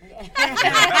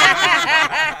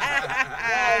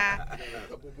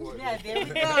 Yeah, there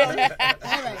we go. All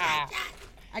right.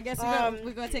 I guess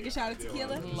we're gonna take a shot of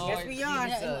tequila. Yes, we are.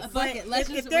 But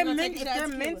if their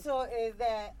mental is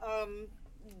that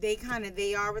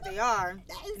they are what they are,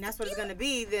 and that's what it's gonna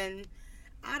be, then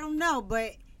I don't know.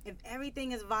 But if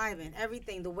everything is vibing,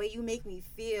 everything, the way you make me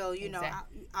feel,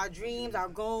 our dreams, our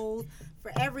goals,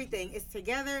 for everything is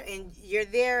together, and you're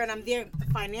there, and I'm there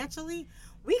financially.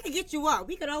 We could get you up.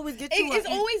 We could always get you up. It's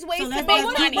always ways to make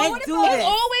money. There's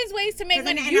always ways to make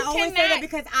money. And I always say that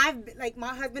because my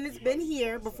husband has been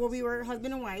here before we were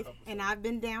husband and wife, and I've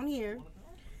been down here.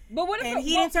 But what if and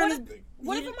he didn't turn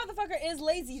what if a motherfucker is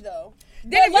lazy though?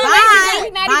 Bye.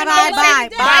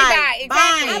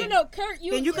 I don't know, Kurt.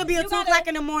 Then you could be a 2 o'clock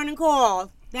in the morning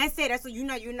call. That's it. That's what you're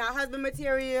not husband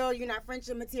material. You're not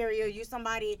friendship material. You're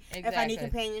somebody. Exactly. If I need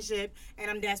companionship and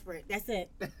I'm desperate, that's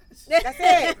it. That's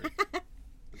it.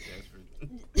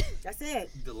 That's it.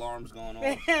 The alarm's going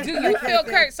on. Do you feel,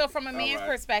 Kurt? So from a man's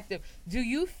perspective, do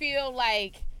you feel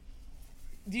like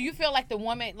the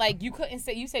woman, like you couldn't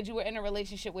say, you said you were in a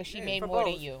relationship where she made more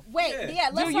than you. Wait,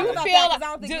 let's talk about that, 'cause I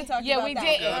don't think we talked about we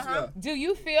that. didn't. Do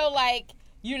you feel like,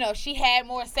 she had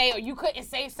more say, or you couldn't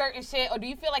say certain shit, or do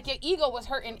you feel like your ego was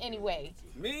hurting anyway?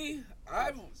 Me,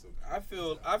 I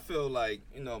feel like,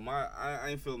 I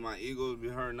ain't feel my ego be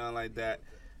hurting, nothing like that.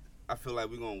 I feel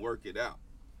like we're gonna work it out,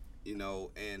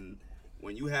 and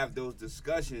when you have those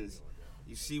discussions,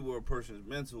 you see where a person's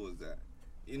mental is at.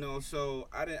 So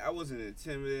I wasn't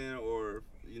intimidated or,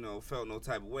 felt no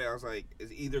type of way. I was like,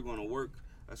 it's either going to work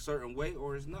a certain way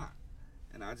or it's not.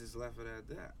 And I just left it at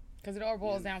that. Because it all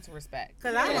boils down to respect.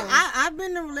 Because I've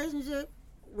been in a relationship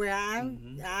where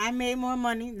I made more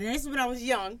money. And this is when I was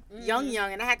young,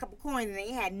 and I had a couple coins, and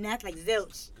they had nothing, like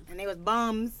zilch. And they was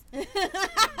bums. And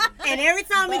every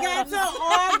time we got into an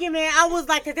argument, I was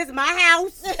like, "Cause this is my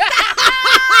house.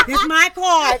 This is my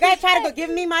car. They try to go give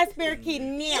me my spare key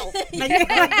now." Like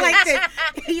this.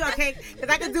 You okay? Cause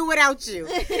I can do without you.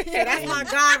 So that's my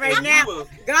God right now.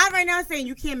 God right now is saying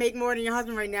you can't make more than your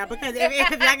husband right now. Because if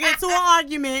I get into an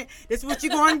argument, this is what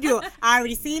you're going to do. I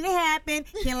already seen it happen.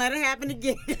 Can't let it happen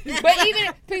again. But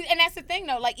and that's the thing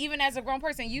though. Like even as a grown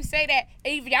person, you say that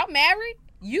if y'all married,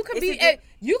 you could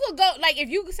you could go, like, if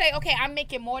you say, okay, I'm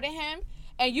making more than him,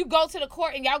 and you go to the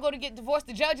court and y'all go to get divorced,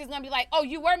 the judge is gonna be like, oh,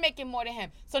 you were making more than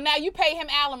him, so now you pay him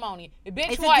alimony. The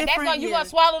bitch, what? That's gonna, you gonna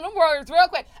swallow them words real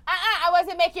quick. I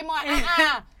wasn't making more.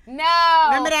 No.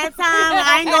 Remember that time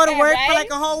I ain't go to work for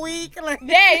like a whole week?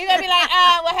 Yeah, you're gonna be like,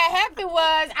 what had happened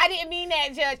was I didn't mean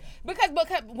that, judge. Because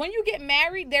when you get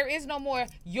married, there is no more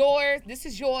yours. This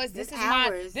is yours. This is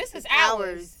mine. This is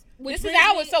ours. This is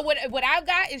ours. So what I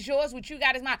got is yours. What you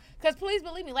got is mine. Because please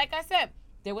believe me, like I said,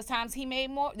 there was times he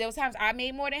made more. There was times I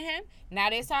made more than him.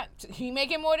 Now there's times he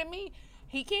making more than me.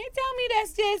 He can't tell me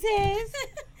that's just his.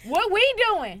 What we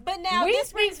doing? But now we this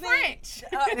speak brings me- French.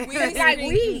 We Like like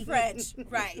we. French,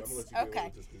 right? I'm gonna let you get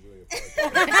Okay. with this 'cause you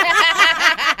ain't a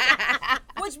fighter.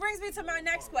 Which brings me to my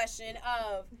next question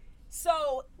of,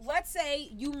 so let's say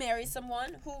you marry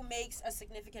someone who makes a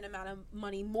significant amount of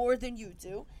money more than you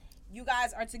do. You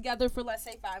guys are together for, let's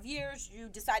say, 5 years. You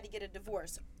decide to get a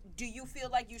divorce. Do you feel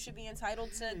like you should be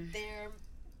entitled to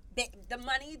the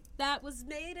money that was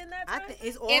made in that I time? think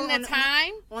it's all In the on,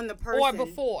 time on the person. or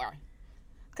before.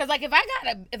 Cause like if I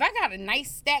got a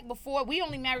nice stack before, we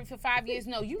only married for 5 years.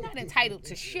 No, you're not entitled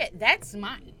to shit. That's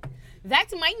mine.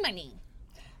 That's my money.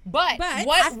 But I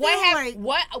what feel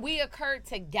what we occurred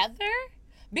together?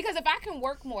 Because if I can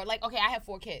work more, like okay, I have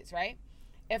 4 kids, right?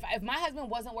 If my husband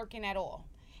wasn't working at all,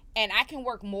 and I can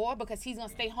work more because he's gonna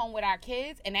stay home with our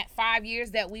kids, and that 5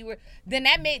 years that we were, then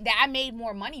I made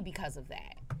more money because of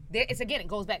that. It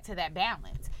goes back to that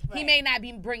balance. Right. He may not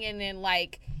be bringing in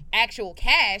like actual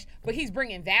cash, but he's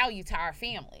bringing value to our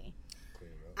family.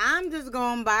 I'm just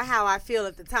going by how I feel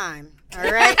at the time. All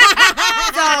right.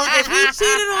 So if he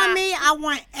cheated on me, I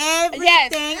want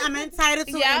everything. I'm entitled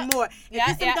to and more. If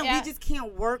it's something we just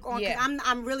can't work on, because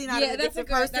I'm really not a different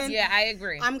person. I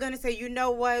agree. I'm gonna say, you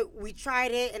know what? We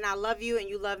tried it, and I love you, and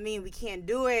you love me, and we can't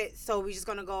do it. So we're just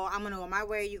gonna go. I'm gonna go my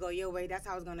way. You go your way. That's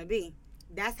how it's gonna be.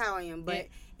 That's how I am. But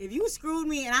if you screwed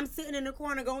me and I'm sitting in the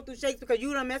corner going through shakes because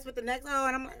you done messed with the next and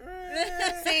I'm like,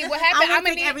 see what happened? I'm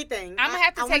gonna take everything. I'm gonna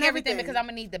have to take everything because I'm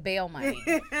gonna need the bail money.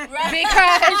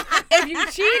 Because if you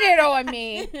cheated on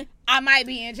me, I might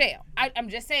be in jail. I'm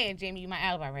just saying, Jamie, you my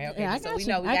alibi, right? Okay, yeah, so we you.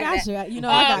 know we I got got that. you. You know,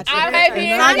 I got you. I might be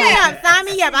in Sign me jail. up. Sign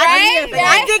me up. Right?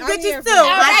 I get bitches too.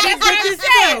 I get bitches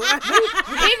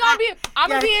too. I'm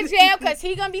gonna be in jail because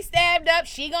he gonna be stabbed up.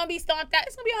 She gonna be stomped out.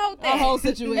 It's gonna be a whole thing. A whole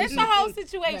situation. It's a whole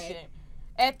situation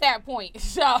at that point.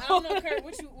 So I don't know, Kurt.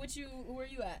 Where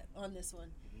you at on this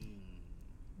one?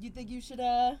 You think you should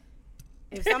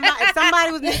If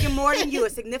somebody was making more than you, a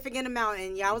significant amount,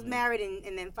 and y'all was married,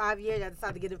 and then 5 years, I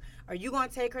decided to get them, are you gonna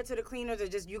take her to the cleaners, or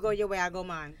just you go your way, I go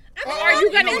mine? Or are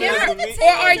you gonna give her?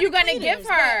 Or are you gonna give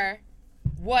her?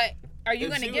 What are you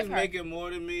gonna give her? If she was making more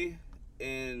than me,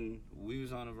 and we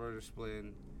was on the verge of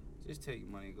splitting, just take your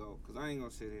money and go. Cause I ain't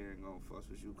gonna sit here and go fuss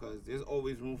with you. Cause there's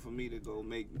always room for me to go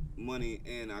make money,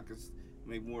 and I could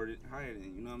make more higher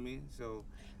than you know what I mean. So.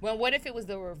 Well, what if it was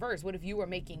the reverse? What if you were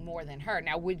making more than her?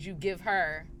 Now, would you give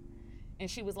her? And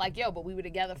she was like, "Yo, but we were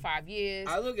together 5 years."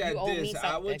 I look at this.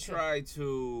 I would try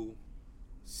to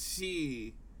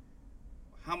see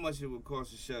how much it would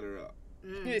cost to shut her up.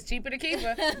 It's cheaper to keep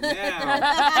her. Now,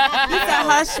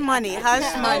 hush money.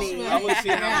 Hush money. I'm gonna see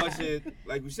how much it,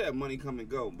 like we said, money come and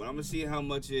go. But I'm gonna see how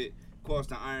much it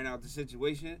costs to iron out the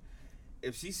situation.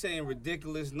 If she's saying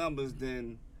ridiculous numbers,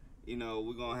 then you know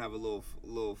we're gonna have a little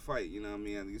fight. You know what I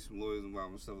mean? I get some lawyers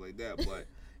involved and stuff like that. But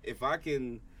if I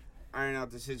can iron out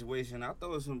the situation, I'll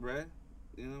throw her some bread.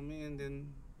 You know what I mean? And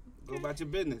then go about your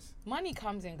business. Money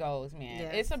comes and goes, man.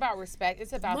 Yes. It's about respect.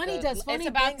 It's about money does funny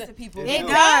things to people. It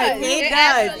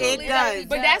does.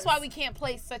 But that's why we can't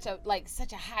place such a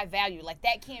high value. Like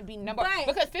that can't be number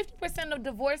because 50% of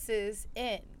divorces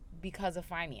end because of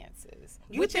finances.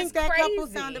 You which think is that crazy. couple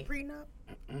signed a prenup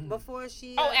before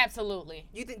she? Oh, absolutely.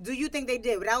 Do you think they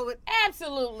did?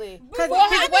 Absolutely. What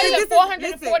is it?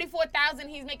 444,000.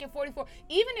 He's making 44.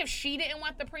 Even if she didn't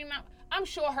want the prenup, I'm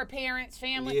sure her parents,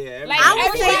 family. Yeah, like I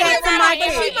would say that to my But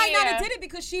kid. she might not have did it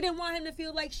because she didn't want him to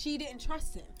feel like she didn't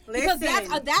trust him. Listen.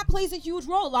 Because that plays a huge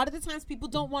role. A lot of the times people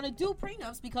don't want to do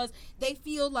prenups because they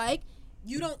feel like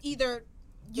you don't think that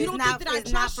I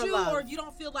trust you, or you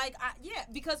don't feel like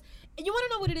because you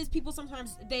want to know what it is. People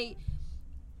sometimes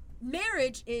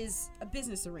marriage is a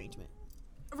business arrangement.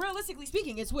 Realistically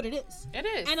speaking, it's what it is. It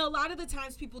is. And a lot of the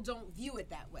times people don't view it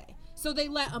that way. So they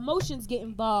let emotions get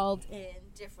involved in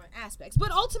different aspects.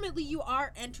 But ultimately you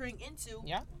are entering into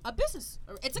a business.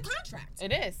 It's a contract.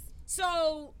 It is.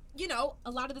 So,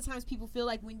 a lot of the times people feel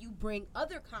like when you bring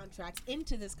other contracts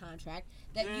into this contract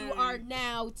that you are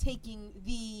now taking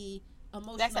the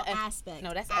emotional aspect.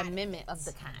 No, that's an amendment of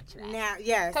the contract. Now,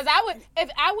 yes. Because if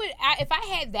I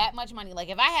had that much money, like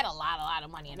if I had a lot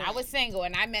of money and I was single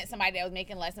and I met somebody that was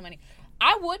making less money,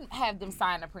 I wouldn't have them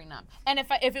sign a prenup. And if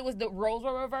it was the roles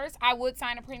were reversed, I would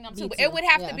sign a prenup too. But it would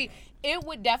have to be. It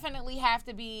would definitely have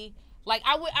to be like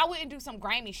I wouldn't do some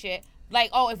grimy shit. Like,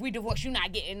 oh, if we divorce, you're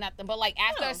not getting nothing. But like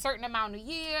after a certain amount of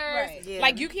years,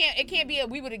 like it can't be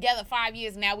we were together 5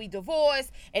 years, now we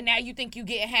divorced, and now you think you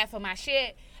getting half of my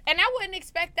shit. And I wouldn't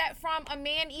expect that from a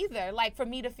man either. Like, for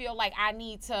me to feel like I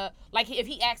need to, like, if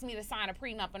he asked me to sign a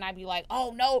prenup and I'd be like,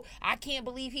 oh, no, I can't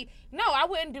believe he. No, I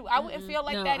wouldn't feel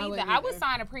like that either. I would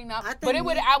sign a prenup, but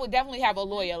I would definitely have a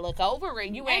lawyer look over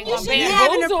it. You ain't going to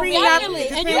bamboozle me. That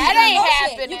ain't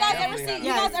happening.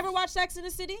 You guys ever watch Sex in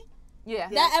the City? Yeah.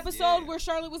 That episode where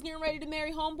Charlotte was getting ready to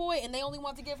marry Homeboy and they only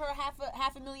want to give her half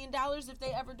 $500,000 if they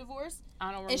ever divorce.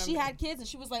 I don't remember. And she had kids and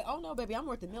she was like, oh no, baby, I'm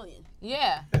worth $1 million.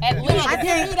 Yeah. At least. I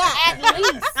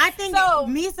think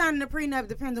me signing a prenup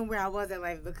depends on where I was in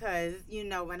life because, you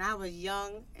know, when I was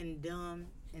young and dumb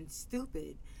and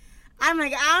stupid, I'm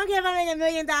like, I don't care if I make $1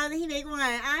 million, he make one.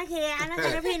 I don't care. I'm not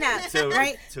going to prenup.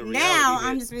 Right? Now,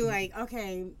 I'm just be like,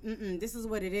 okay, this is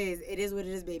what it is. It is what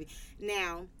it is, baby.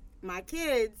 Now, my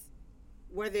kids,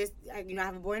 whether it's, you know, I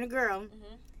have a boy and a girl,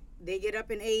 they get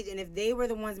up in age, and if they were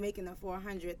the ones making the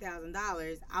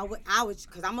 $400,000, I would,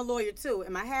 because I'm a lawyer too.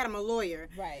 In my head, I'm a lawyer.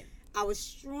 Right. I would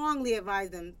strongly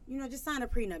advise them, you know, just sign a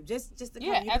prenup, just to cover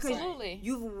you, absolutely. Because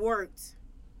you've worked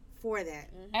for that.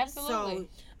 Absolutely. So,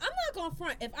 I'm not gonna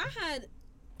front.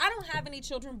 I don't have any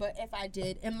children, but if I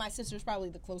did, and my sister's probably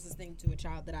the closest thing to a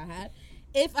child that I had.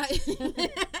 If I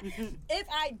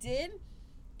did,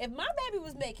 if my baby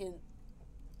was making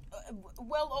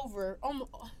well over $400,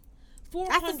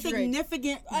 that's a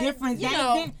significant difference.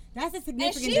 That's a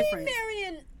significant difference. And she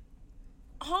marrying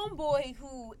Homeboy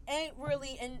who ain't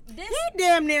really in this. He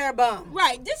damn near a bum.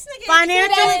 Right. This nigga financially.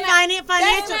 No,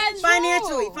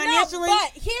 but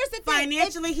here's the thing.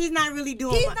 Financially, he's not really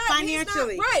doing much.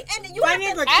 Financially. Right. And you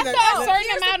after a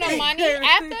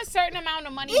certain amount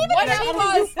of money, what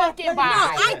else you fucking buy?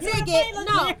 No, I dig it.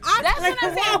 No, that's what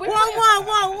I'm saying.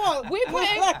 Whoa. We put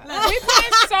in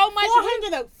so much.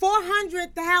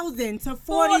 400,000 to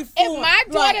 44. If my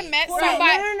daughter met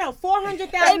somebody, no,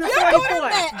 400,000 to 44.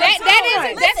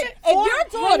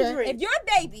 If your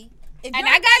baby, and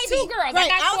I got 2 girls.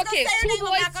 Right, I got 4 kids. 2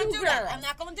 boys, 2 girls. I'm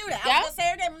not gonna do that. I was gonna say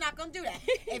her name. I'm not gonna do that.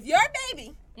 If your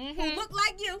baby who look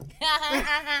like you,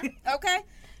 okay,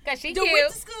 because she cute,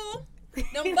 went to school,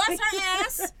 done bust her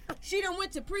ass. She done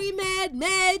went to pre-med,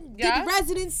 did the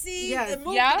residency, and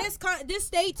moved to this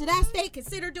state to that state.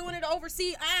 Consider doing it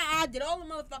overseas. I did all the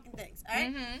motherfucking things. All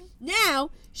right. Now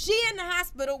she in the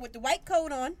hospital with the white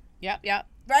coat on. Yep.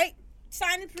 Right.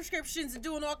 Signing prescriptions and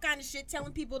doing all kind of shit,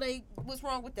 telling people what's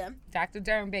wrong with them. Dr.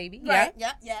 Derm, baby. Right.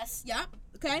 Yep. Yes. Yep.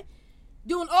 Okay.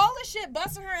 Doing all this shit,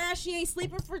 busting her ass. She ain't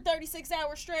sleeping for 36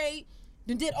 hours straight.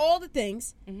 Did all the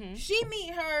things. She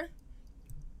meet her,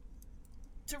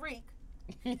 Tariq.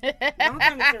 Don't come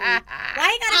to Tariq.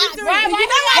 Why you gotta be Tariq?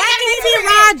 Why can he be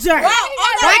Roger?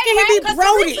 Why can he be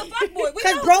Brody?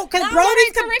 Because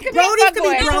Brody's could be Brody.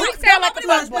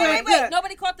 Wait.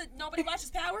 Nobody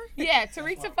watches Power? Yeah,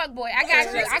 Tariq's a fuckboy. I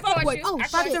got you. I caught you. Oh,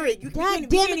 fuck Tariq. You can't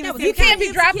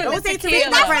be dropping Don't say tequila.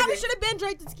 Tariq, my president. We should have been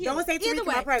Drake the tequila. Don't say Tariq,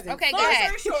 my president. Okay, go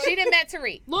ahead. She done met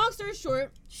Tariq. Long story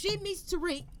short, she meets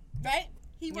Tariq, right?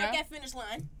 He worked at Finish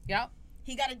Line. Yep.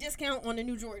 He got a discount on the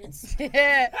new Jordans.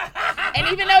 And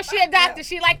even though she a doctor,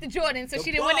 she liked the Jordans, so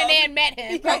she done went in there and met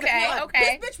him.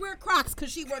 Okay. This bitch wear Crocs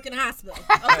because she work in a hospital.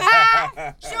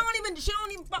 Okay. She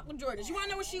don't even fuck with Jordans. You wanna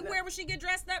know what she wear when she get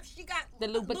dressed up? She got the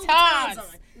Louboutins on.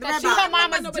 Because she's her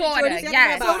mama's daughter.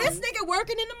 Yes. So this nigga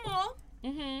working in the mall,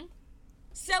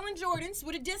 selling Jordans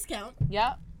with a discount.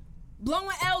 Yep.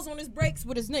 Blowing L's on his brakes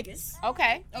with his niggas.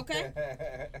 Okay.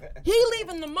 He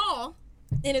leaving the mall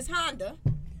in his Honda.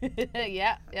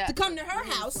 Yeah. To come to her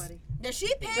house that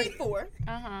she paid for.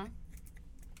 To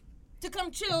come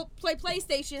chill, play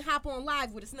PlayStation, hop on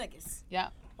live with his niggas. Yeah.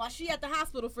 While she at the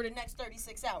hospital for the next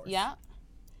 36 hours. Yeah.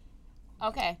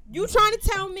 Okay. You trying to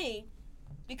tell me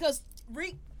because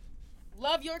Reek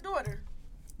love your daughter,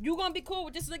 you gonna be cool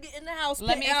with this nigga in the house?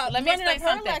 Let me explain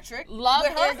something. Love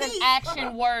is an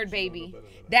action word, baby.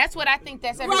 That's what I think.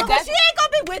 That's everything. Right, she ain't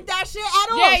gonna be with that shit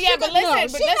at all. Yeah, but listen.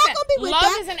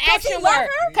 Love is an action word.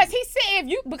 Because he said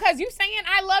because you saying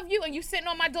I love you and you sitting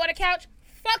on my daughter's couch.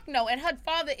 Fuck no, and her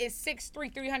father is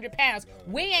 6'3", 300 pounds.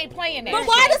 We ain't playing that. But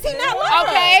why does he not love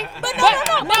her? Okay, but no.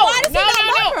 Why does he not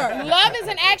love her? Love is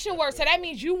an action word, so that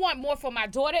means you want more for my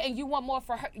daughter and you want more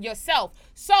for her, yourself.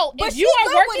 So if you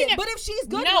are working, but if she's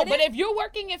good, but if you're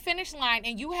working in Finish Line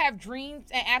and you have dreams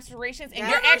and aspirations and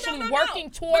you're actually working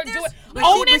toward doing,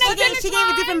 she gave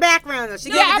a different background though.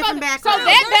 She gave a different background. So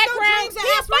that background, he's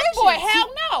a boy. Hell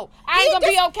no, I ain't gonna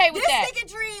be okay with that. This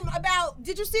nigga dream about.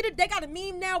 Did you see that they got a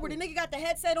meme now where the nigga got the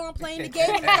headset on playing the game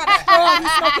and he got a straw.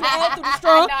 He's smoking the L through the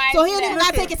straw, so he don't even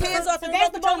gotta take his hands off. That's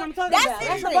the bum I'm talking about.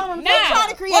 That's the bum I'm talking about. Trying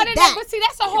to create that. But see,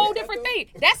 that's a whole different thing.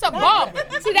 That's a bum.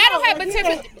 See, that don't have.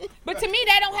 But to me,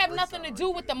 that don't have nothing to do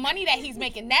with the money that he's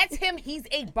making. That's him. He's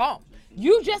a bum.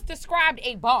 You just described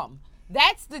a bum.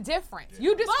 That's the difference.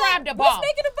 You described a bum. What's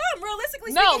making a bum?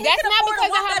 Realistically No, speaking, that's he not could afford because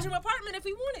a I have- one-bedroom apartment if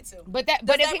he wanted to. But that, Does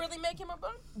but if that he, really make him a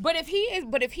bum? but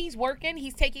if he's working,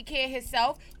 he's taking care of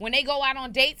himself. When they go out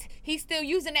on dates, he's still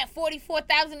using that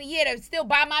 $44,000 a year to still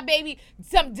buy my baby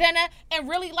some dinner and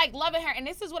really like loving her. And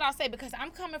this is what I'll say, because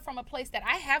I'm coming from a place that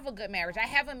I have a good marriage. I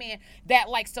have a man that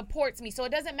like supports me. So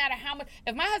it doesn't matter how much.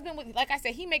 If my husband would, like I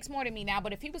said, he makes more than me now.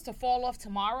 But if he was to fall off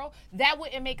tomorrow, that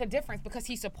wouldn't make a difference because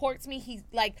he supports me. He's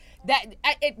like that.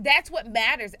 That's what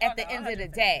matters at the end of the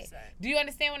day. Do you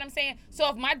understand what I'm saying? So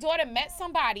if my daughter met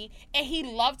somebody and he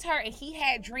loved her and he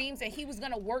had dreams and he was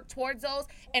going to work towards those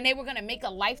and they were going to make a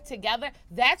life together,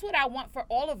 that's what I want for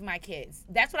all of my kids.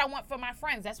 That's what I want for my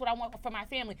friends. That's what I want for my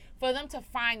family, for them to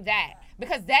find that.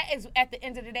 Because that is, at the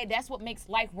end of the day, that's what makes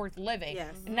life worth living.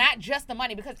 Yes. Not just the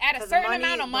money. Because at a certain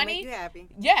amount of money, make you happy.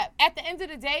 yeah, at the end of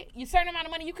the day, a certain amount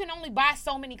of money, you can only buy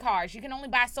so many cars. You can only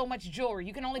buy so much jewelry.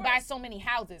 You can only buy so many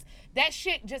houses. That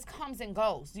shit just comes and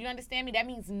goes. Do you understand me? That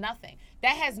means nothing.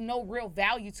 That has no real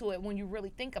value to it when you really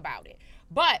think about it.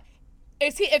 But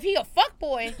if he a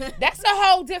fuckboy, that's a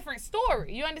whole different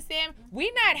story. You understand?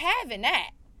 We not having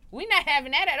that. We not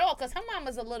having that at all, because her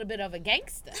mama's a little bit of a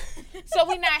gangster. So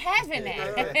we not having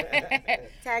that.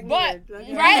 Tag me But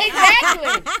in. right,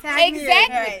 exactly. Tag me in.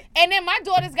 Exactly. Right. And then my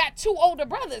daughter's got 2 older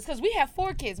brothers, because we have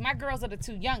 4 kids. My girls are the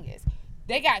 2 youngest.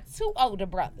 They got 2 older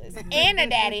brothers and a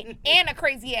daddy and a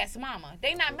crazy ass mama.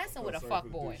 They not messing with a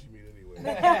fuckboy.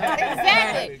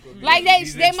 Exactly.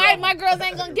 Like my girls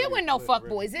ain't gonna get with no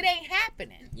fuckboys. It ain't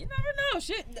happening. You never know.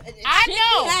 Shit. I shit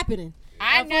know. Be happening.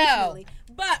 I know. Unfortunately.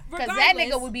 But Because regardless, that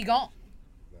nigga would be gone.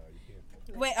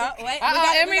 Wait.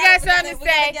 Emery got something to we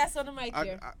got say. a guest on the mic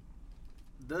here.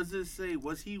 Does it say,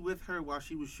 was he with her while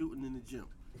she was shooting in the gym?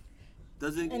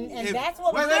 Does it? And if- that's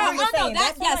what wait, we're wait, wait. saying.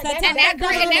 that's what- And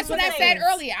that's what I said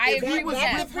earlier. I If he agree was with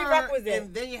that. with her Prerequisite.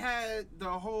 and they had the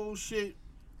whole shit,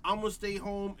 I'm gonna stay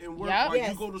home and work Yep. while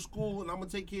Yes. you go to school and I'm gonna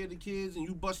take care of the kids and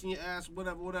you busting your ass,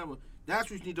 whatever.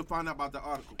 That's what you need to find out about the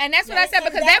article. And that's what I said, And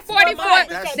because that that's what 44, mine-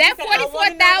 That's- that she said, I wanna know the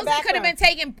 44,000 could have been background.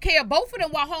 taking care of both of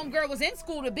them while homegirl was in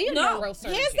school to be a No,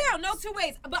 neurosurgeon. hands down, no 2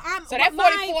 ways. But I'm So that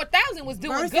my- 44,000 was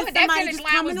doing Versus good. That somebody finish just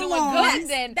line was coming doing along. good Yes,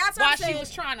 then that's what while I'm she saying.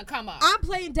 was trying to come up. I'm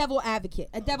playing devil's advocate.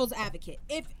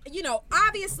 If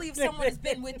obviously, if someone has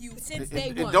been with you since day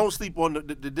And one, don't sleep on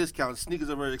the discount. Sneakers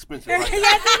are very expensive. Right?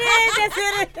 Yes,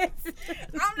 it is.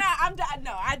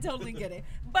 No, I totally get it.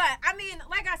 But I mean,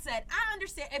 like I said, I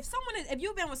understand if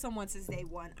you've been with someone since day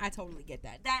one, I totally get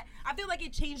that. That I feel like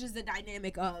it changes the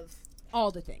dynamic of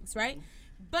all the things, right?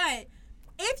 But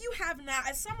if you have now,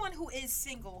 as someone who is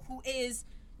single, who is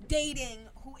dating,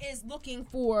 who is looking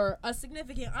for a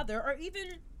significant other, or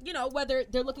even, whether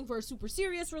they're looking for a super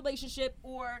serious relationship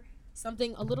or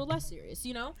something a little less serious,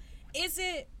 is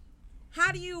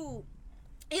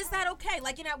that okay?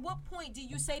 Like, and at what point do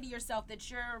you say to yourself that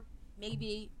you're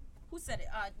maybe, who said it,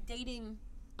 dating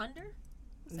under?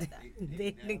 Who said that?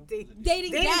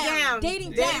 Dating down.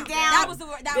 Dating down. That was the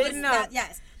word. Dating up.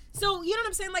 Yes. So, you know what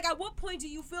I'm saying? Like, at what point do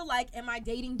you feel like, am I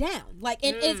dating down? Like,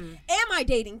 am I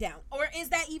dating down? Or is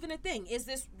that even a thing? Is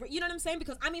this, you know what I'm saying?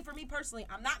 Because, I mean, for me personally,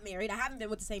 I'm not married. I haven't been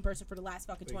with the same person for the last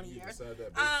fucking 20 years. Decide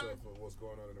that based off of what's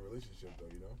going on in the relationship, though,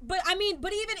 But, I mean,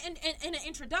 even in an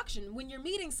introduction, when you're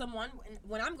meeting someone,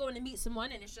 when I'm going to meet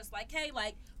someone, and it's just like, hey,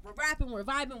 like, we're rapping, we're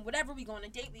vibing, whatever, we go on a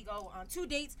date, we go on 2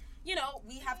 dates,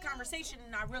 we have conversation,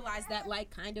 and I realize that, like,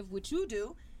 kind of what you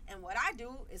do and what I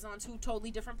do is on 2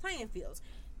 totally different playing fields.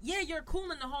 Yeah, you're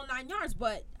cool in the whole 9 yards,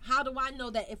 but how do I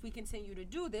know that if we continue to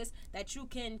do this, that you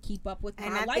can keep up with my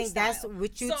lifestyle? And I think that's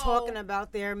what you're talking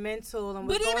about, their mental and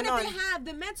what's going on. But even if they have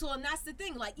the mental, and that's the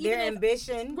thing, like, even their if,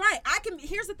 ambition. right,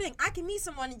 here's the thing, I can meet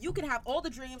someone, and you can have all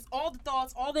the dreams, all the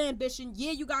thoughts, all the ambition,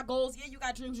 yeah, you got goals, yeah, you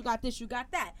got dreams, you got this, you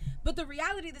got that. But the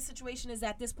reality of the situation is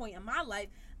at this point in my life,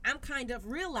 I'm kind of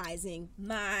realizing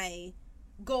my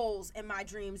goals and my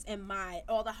dreams and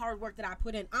all the hard work that I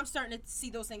put in. I'm starting to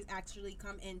see those things actually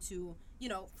come into,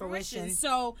 fruition.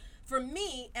 So for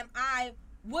me,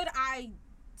 would I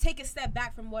take a step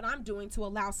back from what I'm doing to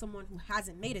allow someone who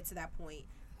hasn't made it to that point?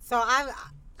 So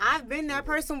I've been that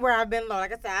person where I've been low.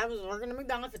 Like I said, I was working at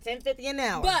McDonald's for $10.50 an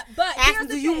hour. But asking,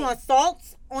 do you want salt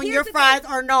on your fries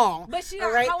or no? But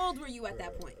how old were you at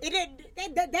that point?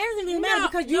 That doesn't even matter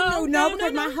because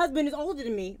because my husband is older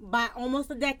than me by almost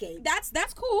a decade.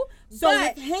 That's cool. So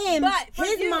with him,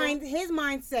 his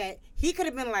mindset, he could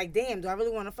have been like, damn, do I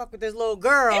really want to fuck with this little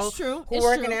girl it's true. who's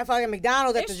working at fucking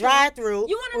McDonald's at the drive-thru?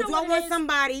 You want to know or do I want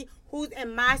somebody who's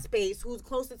in my space, who's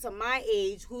closer to my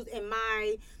age, who's in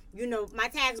my my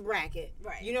tax bracket.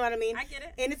 Right. You know what I mean? I get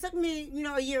it. And it took me,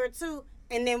 a year or two,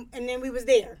 and then we was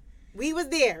there. We was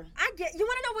there. You want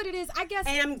to know what it is? I guess.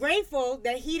 And I'm grateful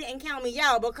that he didn't count me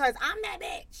out because I'm that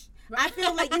bitch. I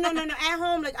feel like, no. At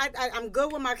home, like I'm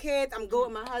good with my kids. I'm good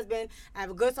with my husband. I have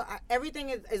a good, everything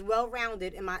is well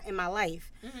rounded in my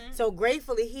life. Mm-hmm. So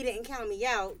gratefully, he didn't count me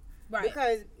out. Right.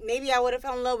 Because maybe I would have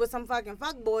fell in love with some fucking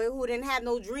fuckboy who didn't have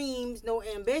no dreams, no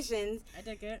ambitions. I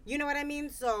dig it. You know what I mean?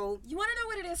 So you want to know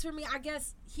what it is for me? I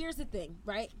guess here's the thing,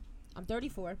 right? I'm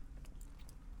 34.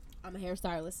 I'm a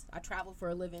hairstylist. I travel for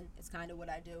a living. It's kind of what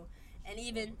I do. And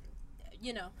even,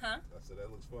 you know, huh? I said that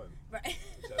looks fun. Right.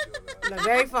 No,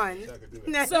 very fun. So,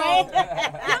 you know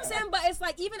what I'm saying? But it's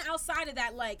like, even outside of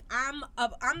that, like, I'm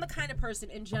the kind of person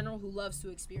in general who loves to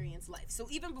experience life. So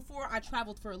even before I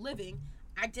traveled for a living,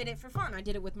 I did it for fun. I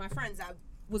did it with my friends. I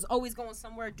was always going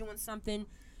somewhere, doing something,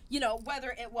 you know,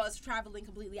 whether it was traveling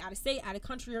completely out of state, out of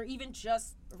country, or even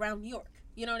just around New York.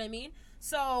 You know what I mean?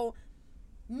 So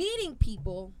meeting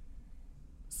people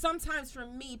sometimes for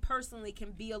me personally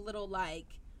can be a little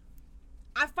like,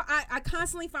 I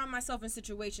constantly find myself in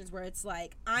situations where it's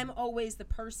like, I'm always the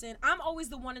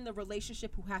one in the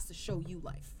relationship who has to show you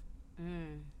life.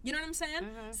 Mm. You know what I'm saying?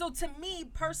 Mm-hmm. So to me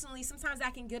personally, sometimes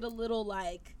that can get a little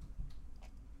like,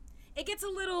 it gets a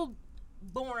little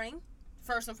boring,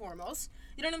 first and foremost.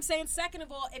 You know what I'm saying? Second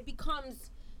of all,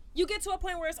 you get to a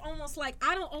point where it's almost like,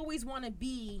 I don't always want to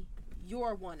be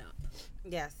your one-up.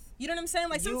 Yes. You know what I'm saying?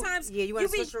 Like sometimes you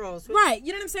want to switch roles. Right.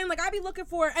 You know what I'm saying? Like I be looking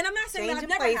for, and I'm not saying that I've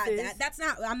never had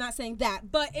that. I'm not saying that.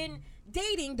 But in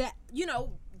dating, that, you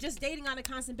know, just dating on a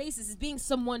constant basis is being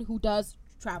someone who does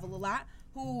travel a lot,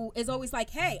 who is always like,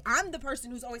 hey, I'm the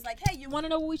person who's always like, hey, you want to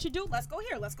know what we should do? Let's go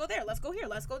here. Let's go there. Let's go here.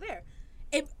 Let's go there.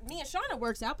 Me and Shauna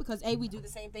works out because A, we do the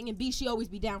same thing, and B, she always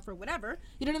be down for whatever.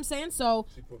 You know what I'm saying? So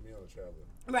she put me on a traveler.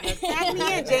 Right. Tag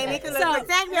me in, Jamie.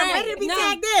 Tag me. I'm ready to be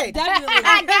tagged in. Definitely.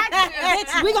 I got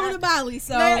you. Bitch, we going to Bali,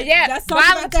 so let's talk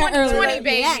about that 2020,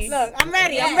 baby. Yes. Look, I'm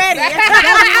ready. I'm ready.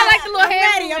 I like the little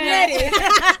hair. I'm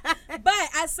ready.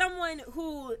 But as someone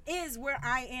who is where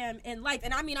I am in life,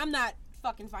 and I mean, I'm not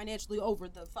fucking financially over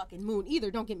the fucking moon either.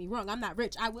 Don't get me wrong. I'm not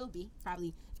rich. I will be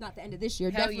probably, if not the end of this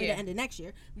year, definitely the end of next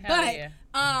year. But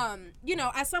you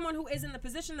know, as someone who is in the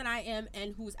position that I am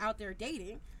and who's out there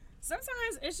dating,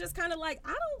 sometimes it's just kind of like,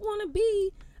 I don't want to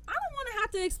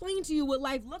have to explain to you what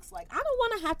life looks like. I don't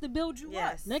want to have to build you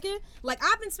up, nigga. Like,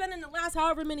 I've been spending the last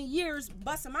however many years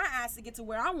busting my ass to get to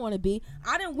where I want to be.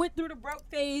 I done went through the broke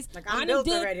phase. Like, I'm built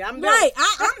already. I'm built. Right.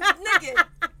 Nigga,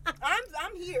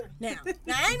 I'm here now.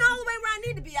 Now, I ain't all the way where I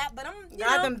need to be at, but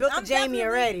I done built the Jamie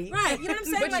already. Right. You know what I'm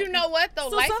saying? But like, you know what, though?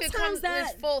 So life comes in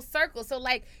full circle. So,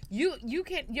 like,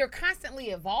 you're constantly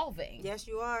evolving. Yes,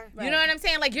 you are. Right. You know what I'm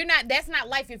saying? Like, that's not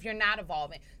life if you're not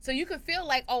evolving. So you can feel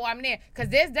like, oh, I'm there. Because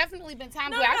there's definitely been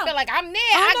times where I feel like I'm there.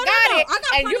 I got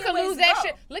it. And you can lose that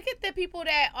shit. Look at the people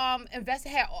that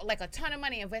had like a ton of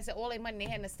money, invested all their money they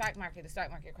had in the stock market. The stock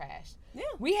market crashed. Yeah.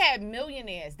 We had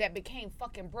millionaires that became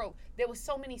fucking broke. There was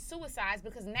so many suicides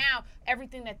because now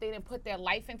everything that they didn't put their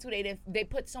life into, they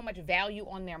put so much value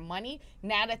on their money.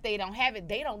 Now that they don't have it,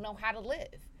 they don't know how to live.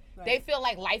 Right. They feel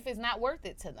like life is not worth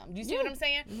it to them. Do you see what I'm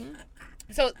saying? Mm-hmm.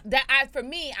 So for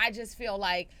me, I just feel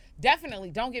like, definitely,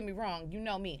 don't get me wrong, you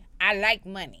know me, I like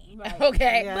money. Right.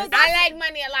 Okay? Yes. I like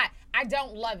money a lot. I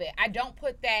don't love it. I don't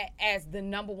put that as the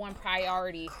number one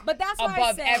priority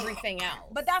above everything else.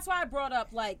 But that's why I brought up,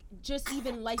 like, just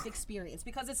even life experience,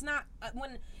 because it's not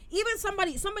when even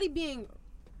somebody being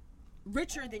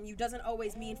richer than you doesn't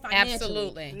always mean financially.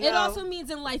 Absolutely. It also means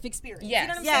in life experience. Yes. You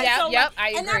know what I'm saying? So, I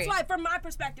agree. And that's why, from my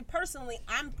perspective, personally,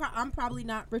 I'm probably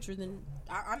not richer than,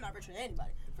 I'm not richer than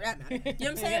anybody, for that matter. You know what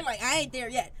I'm saying? Like, I ain't there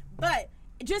yet. But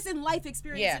just in life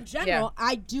experience in general,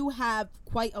 I do have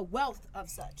quite a wealth of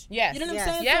such. Yes. You know what I'm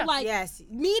saying? Yeah. So, like,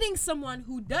 meeting someone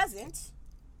who doesn't,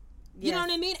 you know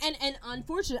what I mean? And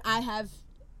unfortunately, I have,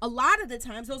 a lot of the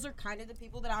times, those are kind of the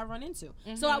people that I run into.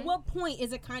 Mm-hmm. So at what point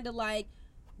is it kind of like,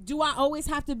 do I always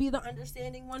have to be the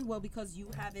understanding one? Well, because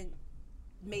you haven't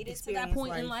made it to that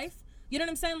point in life. You know what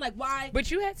I'm saying? Like, why?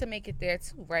 But you had to make it there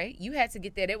too, right? You had to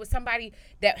get there. There was somebody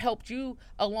that helped you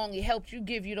along. It helped you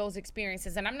give you those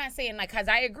experiences. And I'm not saying, like, because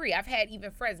I agree. I've had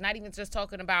even friends, not even just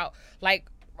talking about, like,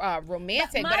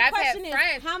 romantic, but I've had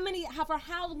friends. For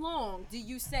how long do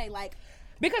you say, like,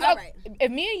 because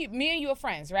if me and you are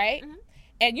friends, right? Mm-hmm.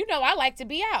 And you know I like to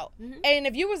be out. Mm-hmm. And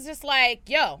if you was just like,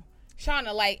 yo,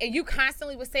 Shauna, like, and you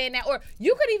constantly was saying that, or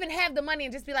you could even have the money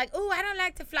and just be like, oh, I don't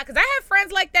like to fly. Because I have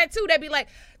friends like that, too, that be like,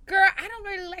 girl, I don't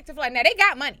really like to fly. Now, they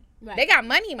got money. Right. They got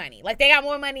money. Like, they got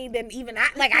more money than even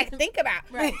I think about.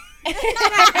 Right.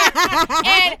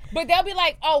 But they'll be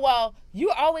like, oh, well,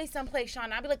 you always someplace,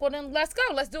 Shauna. I'll be like, well, then let's go.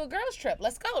 Let's do a girls trip.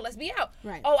 Let's go. Let's be out.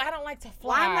 Right. Oh, I don't like to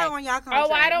fly. Why am I on y'all contract?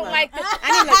 Oh, I don't like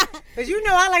to. Because you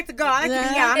know I like to go. I like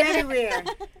to be out. I'm everywhere.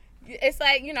 It's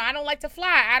like, you know, I don't like to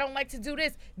fly. I don't like to do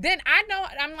this. Then I know,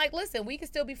 I'm like, listen, we can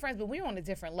still be friends, but we're on a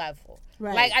different level.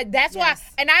 Right. Like, that's why,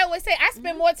 and I always say, I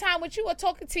spend more time with you or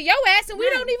talking to your ass, and we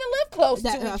don't even live close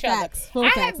to each other. I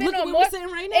have been on more,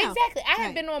 right now. Exactly. I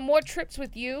have been on more trips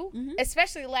with you,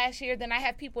 especially last year, than I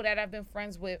have people that I've been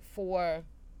friends with for,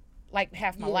 like,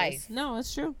 half my life. No,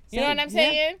 it's true. You know what I'm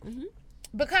saying? Yeah.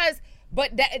 Because,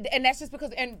 that's just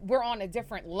because, and we're on a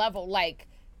different level, like,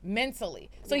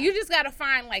 mentally. So you just gotta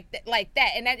find like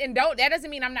that, and that doesn't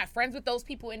mean I'm not friends with those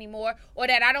people anymore, or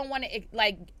that I don't want to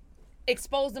like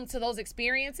expose them to those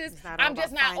experiences. I'm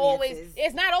just not always.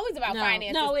 It's not always about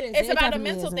finances. No, it is. It's about a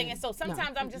mental thing, and so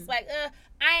sometimes I'm just like,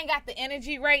 I ain't got the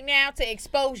energy right now to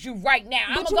expose you right now.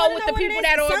 I'm gonna go with the people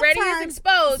that already is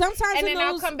exposed, sometimes and then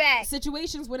I'll come back.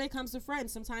 Situations when it comes to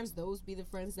friends, sometimes those be the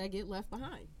friends that get left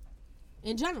behind.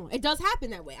 In general, it does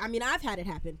happen that way. I mean, I've had it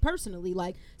happen personally.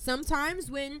 Like, sometimes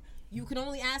when you can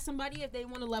only ask somebody if they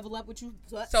want to level up with you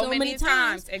so many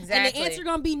times. Exactly. And the answer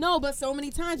going to be no, but so many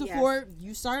times before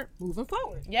you start moving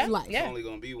forward. Yeah. It's only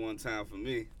going to be one time for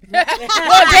me. Well,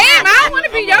 damn, I don't want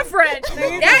to be your friend. God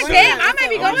damn, I may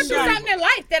be going through something in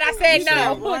life that I said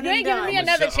no. You ain't giving me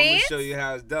another chance. I'm going to show you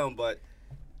how it's done, but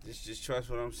just trust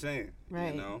what I'm saying.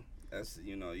 Right. You know, that's,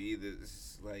 you know, you either,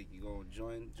 it's like you going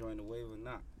to join the wave or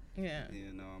not. Yeah.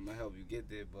 You know, I'm going to help you get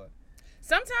there, but.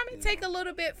 Sometimes it take a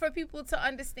little bit for people to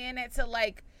understand that, to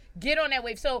like get on that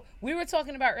wave. So we were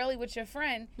talking about early with your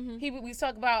friend. We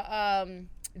talked about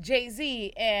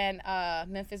Jay-Z and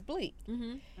Memphis Bleek.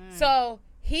 So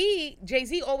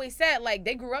Jay-Z always said, like,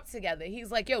 they grew up together.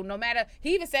 He's like, yo, no matter,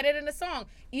 he even said it in the song,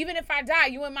 even if I die,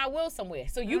 you in my will somewhere.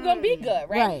 So you gonna be good,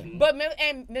 right? But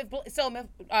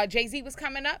Jay-Z was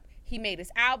coming up. He made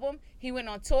his album. He went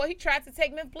on tour. He tried to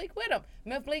take Memphis Bleek with him.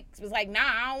 Memphis Bleek was like,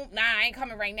 I ain't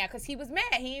coming right now, because he was mad.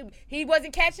 He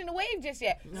wasn't catching the wave just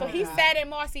yet. So he sat in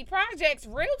Marcy Projects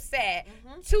real sad.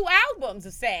 2 albums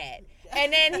of sad.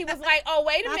 And then he was like, oh,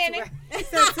 wait a minute. He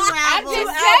said 2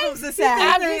 albums of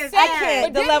sad. I'm just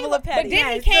saying. The level of petty. But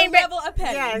then he came back.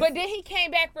 But then he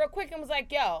came back real quick and was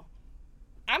like, yo,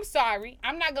 I'm sorry.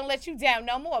 I'm not going to let you down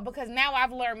no more, because now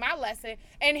I've learned my lesson.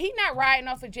 And he not riding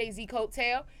off of Jay-Z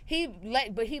coattail. He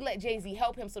let Jay-Z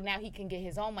help him, so now he can get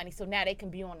his own money, so now they can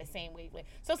be on the same wavelength.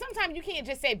 So sometimes you can't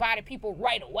just say bye to people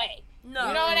right away. No.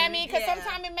 You know what I mean? Because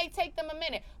sometimes it may take them a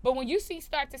minute. But when you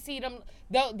start to see them,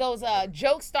 those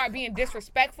jokes start being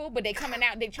disrespectful, but they coming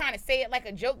out, they trying to say it like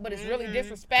a joke, but it's really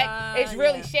disrespect. It's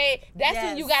really shade. That's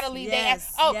when you got to leave their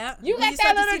ass. Oh, you got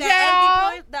that little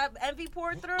job. That envy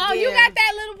poured through. Oh, you got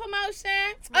that little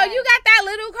promotion. Oh, you got that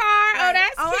little car. Oh,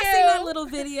 that's cute. I see that little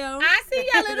video. I see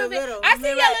your little video. I see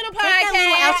your little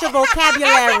podcast. Out your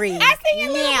vocabulary. I see your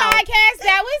little podcast.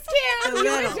 That was cute.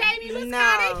 You and Jamie was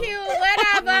kind of cute.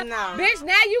 Whatever. Bitch,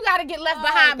 now you got to get left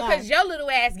behind, because your little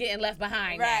ass getting left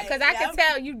behind. Right. Because I can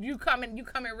tell you coming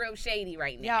real shady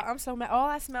right now. Yeah, I'm so mad. All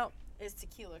I smell is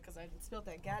tequila, because I spilled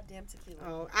that goddamn tequila.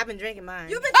 Oh, I've been drinking mine.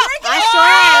 You've been drinking? I sure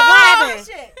have. What happened?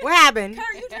 Shit. What happened?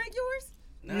 Kurt, you drink yours?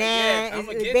 Nah, I'm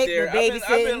gonna get there. I've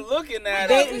been looking at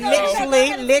it.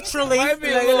 Literally. Might be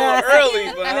a little early,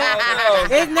 but I don't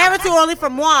know. It's never too early for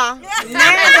moi.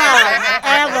 Never,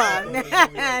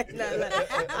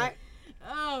 ever.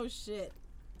 Oh shit.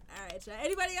 All right, y'all.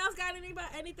 Anybody else got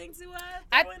anything to throw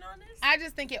in on this? I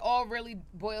just think it all really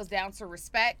boils down to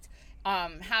respect.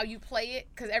 How you play it,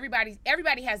 because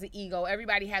everybody has an ego,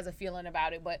 everybody has a feeling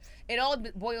about it, but it all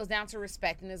boils down to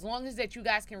respect. And as long as that you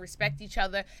guys can respect each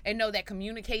other and know that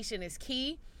communication is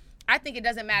key, I think it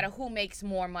doesn't matter who makes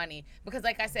more money, because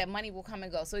like I said, money will come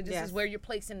and go. So this is where you're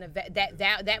placing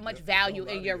that much value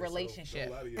in your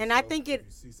relationship. And I think if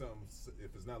you see something,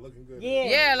 if it's not looking good.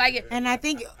 Yeah, like it. And I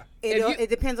think it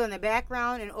depends on the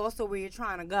background and also where you're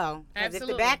trying to go.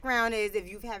 Absolutely. If the background is, if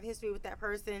you have history with that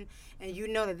person and you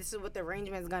know that this is what the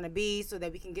arrangement is going to be, so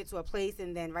that we can get to a place,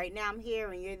 and then right now I'm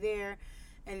here and you're there,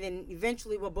 and then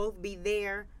eventually we'll both be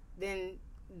there, then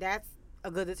that's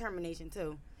a good determination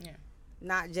too. Yeah.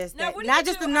 Not just now, not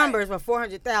just the numbers, but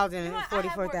 400,000 and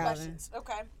 44,000.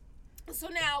 Okay. So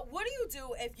now, what do you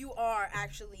do if you are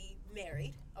actually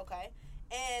married? Okay.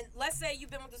 And let's say you've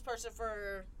been with this person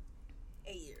for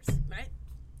 8 years, right?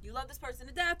 You love this person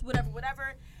to death,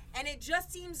 whatever. And it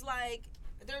just seems like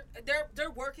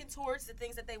they're working towards the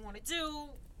things that they want to do,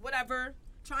 whatever,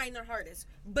 trying their hardest.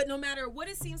 But no matter what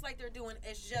it seems like they're doing,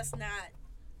 it's just not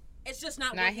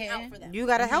working out for them. You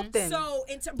gotta help them. So,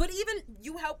 but even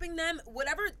you helping them,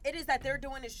 whatever it is that they're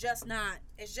doing is just not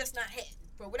hitting.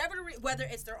 For whatever, whether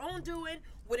it's their own doing,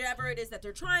 whatever it is that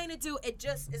they're trying to do, it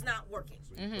just is not working.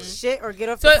 Shit or get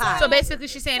off the pot. So basically,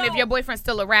 she's saying if your boyfriend's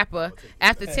still a rapper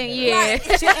after 10 years,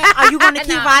 are you gonna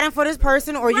keep riding for this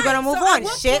person, or are you gonna move on?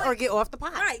 Shit or get off the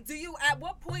pot. Right? At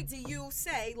what point do you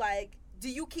say like, do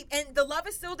you keep? And the love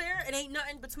is still there. It ain't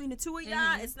nothing between the two of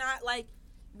y'all. It's not like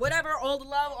whatever. All the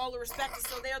love, all the respect is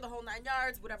still there. The whole 9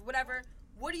 yards. Whatever.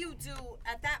 What do you do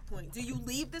at that point? Do you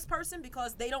leave this person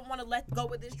because they don't want to let go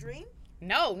of this dream?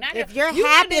 No, not if you're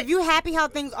happy. If you're happy how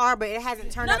things are, but it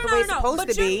hasn't turned out the way it's supposed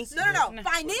to be. No.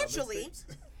 Financially,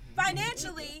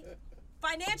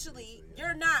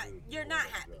 you're not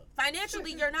happy.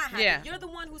 Financially, you're not happy. Yeah. You're the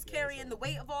one who's carrying the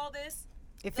weight of all this.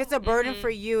 If it's a burden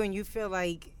for you and you feel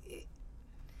like,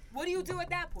 what do you do at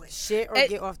that point? Shit or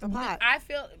get off the pot.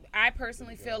 I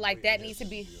personally feel like that needs to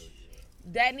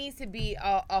be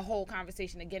a whole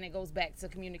conversation. Again, it goes back to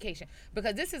communication,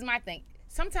 because this is my thing.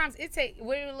 Sometimes it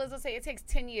takes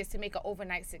 10 years to make an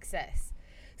overnight success.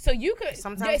 So you could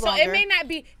sometimes longer. It may not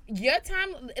be your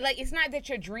time. Like, it's not that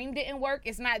your dream didn't work.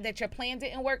 It's not that your plan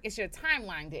didn't work. It's your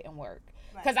timeline didn't work.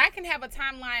 Because I can have a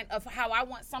timeline of how I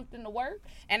want something to work,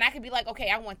 and I could be like, okay,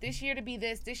 I want this year to be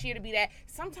this year to be that.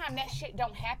 Sometimes that shit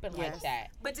don't happen like that.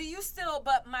 But do you still?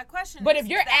 But my question. But if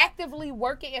you're actively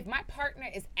working, if my partner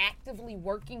is actively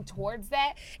working towards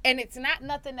that, and it's not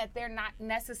nothing that they're not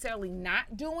necessarily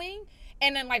not doing,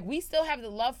 and then like we still have the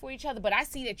love for each other, but I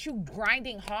see that you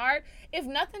grinding hard. If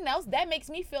nothing else, that makes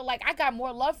me feel like I got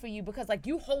more love for you, because like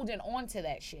you holding on to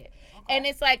that shit. Okay. And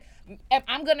it's like, if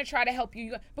I'm gonna try to help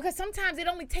you, because sometimes it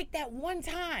only take that one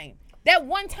time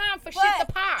for shit to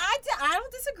pop. I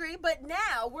don't disagree, but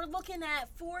now we're looking at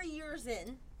 4 years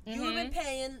in. You have been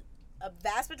paying a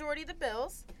vast majority of the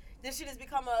bills. This shit has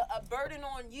become a burden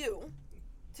on you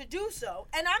to do so.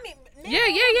 And I mean, maybe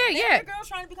your girl's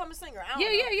trying to become a singer. I don't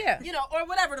know. Yeah. You know, or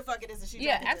whatever the fuck it is that she's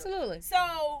trying to do. Absolutely.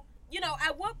 So, you know,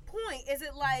 at what point is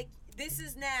it like, this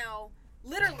is now,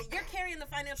 literally, you're carrying the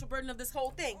financial burden of this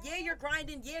whole thing. Yeah, you're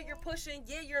grinding. Yeah, you're pushing.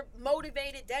 Yeah, you're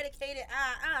motivated, dedicated,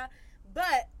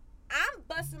 but I'm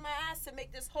busting my ass to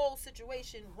make this whole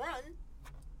situation run.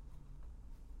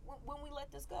 When we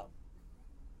let this go,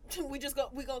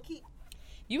 we gonna keep.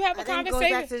 You have a conversation.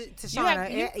 It goes back to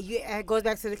Shauna. It goes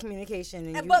back to the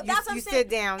communication, and you sit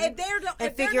down and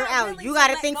figure out. You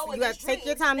gotta think. You gotta take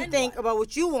your time to think about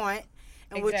what you want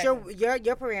and what your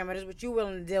parameters, what you're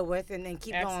willing to deal with, and then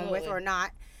keep going with or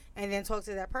not, and then talk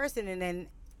to that person, and then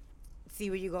see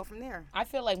where you go from there. I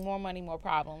feel like more money, more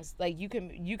problems. Like you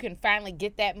can finally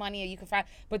get that money, or you can find,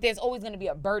 but there's always going to be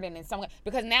a burden in some way,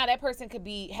 because now that person could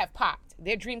have popped.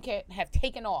 Their dream can have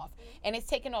taken off, and it's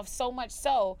taken off so much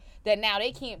so that now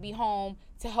they can't be home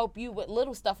to help you with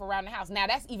little stuff around the house. Now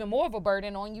that's even more of a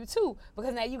burden on you too,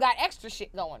 because now you got extra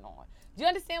shit going on. Do you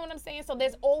understand what I'm saying? So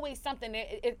there's always something.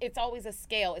 It's always a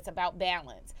scale. It's about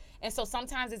balance, and so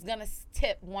sometimes it's gonna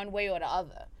tip one way or the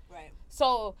other. Right.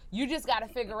 So you just got to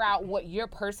figure out what you're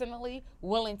personally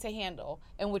willing to handle,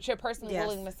 and what you're personally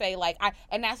willing to say.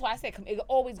 And that's why I said it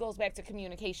always goes back to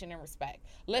communication and respect.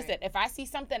 Listen, if I see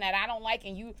something that I don't like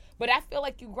but I feel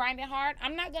like you grinding hard,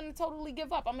 I'm not gonna totally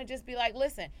give up. I'm gonna just be like,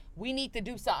 listen, we need to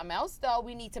do something else though.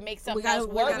 We need to make something else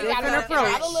work. We gotta work it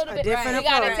out a little bit. We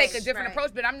gotta take a different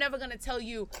approach. But I'm never gonna tell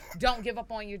you don't give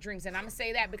up on your dreams. And I'm gonna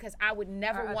say that because I would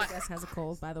never want. Our guest has a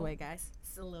cold, by the way, guys.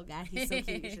 It's a little guy. He's so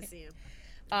cute. You should see him.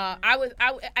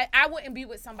 I wouldn't be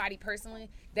with somebody personally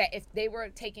that if they were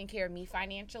taking care of me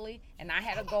financially and I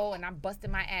had a goal and I'm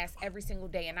busting my ass every single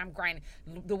day and I'm grinding.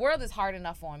 The world is hard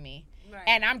enough on me,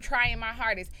 and I'm trying my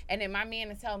hardest. And then my man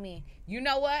to tell me, you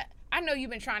know what? I know you've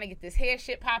been trying to get this hair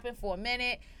shit popping for a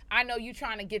minute. I know you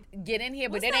trying to get in here,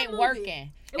 but it ain't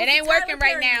working. It ain't working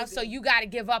right now, so you got to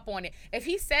give up on it. If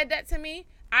he said that to me,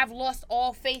 I've lost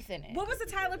all faith in it. What was the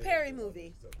Tyler Perry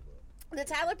movie? The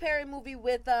Tyler Perry movie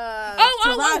with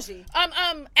Taraji.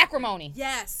 Acrimony.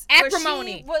 Yes.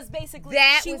 Acrimony. She was basically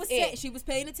she was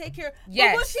paying to take care.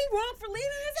 Yes. But was she wrong for leaving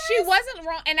his ass? She wasn't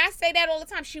wrong, and I say that all the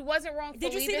time. She wasn't wrong for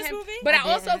leaving him. Did you see this movie? But I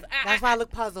also that's why I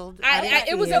look puzzled.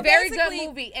 It was a very good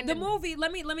movie. And the movie,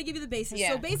 let me give you the basics.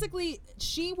 Yeah. So basically,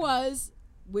 she was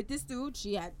with this dude.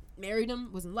 She had married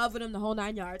him, was in love with him, the whole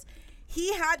 9 yards.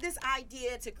 He had this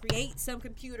idea to create some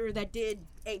computer that did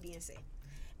A, B, and C.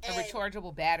 A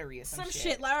rechargeable battery or some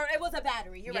shit. It was a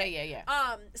battery. You're right.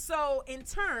 Yeah. So in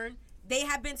turn, they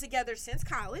have been together since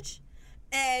college,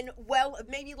 And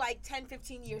maybe like 10,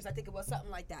 15 years, I think it was something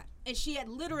like that. And she had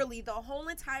literally the whole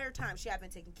entire time, she had been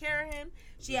taking care of him.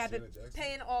 She had been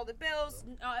paying all the bills.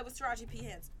 It was Taraji P.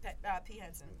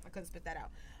 Henson. I couldn't spit that out.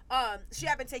 She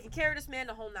had been taking care of this man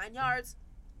the whole 9 yards.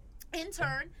 In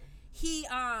turn, he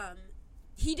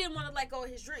didn't want to let go of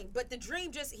his dream. But the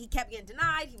dream he kept getting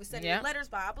denied. He was sending letters,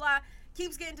 blah, blah,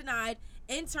 keeps getting denied.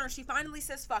 In turn, she finally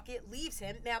says, fuck it, leaves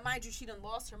him. Now, mind you, she done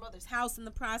lost her mother's house in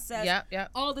the process.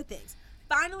 All the things.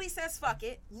 Finally says, fuck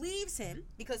it, leaves him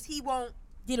because he won't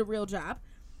get a real job.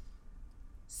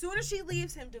 Soon as she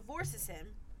leaves him, divorces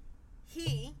him,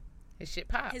 his shit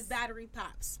pops. His battery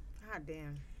pops. God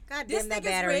damn This that nigga's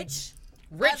battery.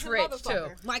 Rich too.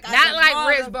 Like, not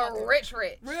like rich, but rich.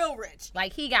 Real rich.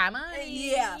 Like he got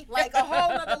money. Yeah, like a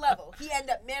whole other level. He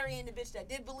ended up marrying the bitch that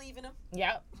did believe in him.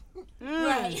 Yep.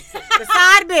 Right. The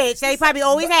side bitch that he probably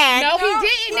always had. No, he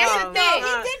didn't. That's the thing.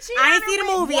 He did cheat I on ain't see her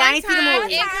the movie. with I ain't see the One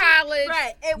movie. time in college.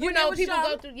 Right. And when it was people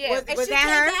young, go through. Was and she that came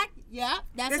her? back. Yeah,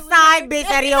 that's The side bitch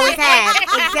that he always had.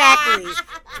 Exactly.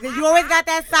 You always got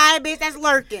that side bitch that's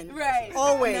lurking. Right.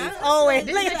 Always. Always.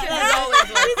 This Look bitch at is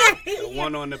that. The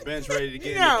one on the bench ready to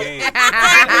get No. in the game.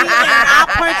 I'll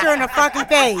punch her in the fucking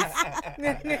face.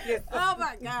 Oh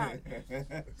my God.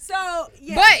 So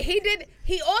yeah. But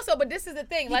he also, but this is the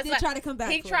thing. He did try to come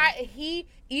back.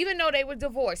 Even though they were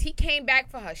divorced, he came back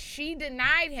for her. She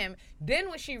denied him. Then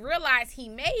when she realized he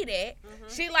made it,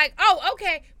 she like, oh,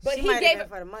 okay. But she he might gave have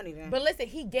been for the money then. But listen,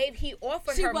 he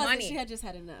offered her money. She had just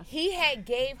had enough. He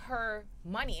gave her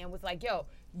money and was like, yo,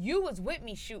 you was with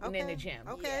me shooting in the gym.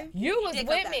 Okay. You was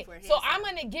with me. So I'm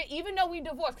going to get, even though we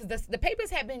divorced, because the papers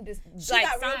had been she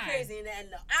got real crazy in the end.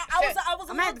 I was I'm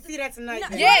going to have to see that tonight.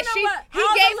 He gave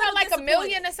her like $1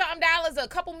 million or something dollars, a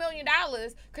couple $1 million,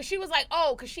 because she was like,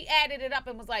 because she added it up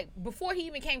and was like, before he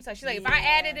even came to her, she's like, if I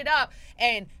added it up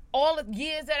and all the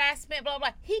years that I spent, blah, blah,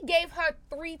 blah, he gave her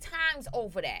 3 times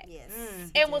over that. Yes.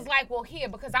 And was like, well, here,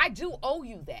 because I do owe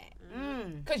you that.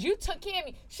 Because you took care of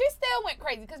me. She still went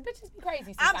crazy, because bitches be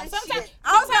crazy sometimes. Sometimes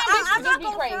bitches just be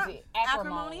crazy.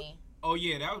 Acrimony. Oh,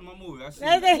 yeah, that was my movie. I seen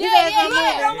You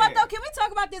that. know what, though? Can we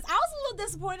talk about this? I was a little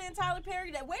disappointed in Tyler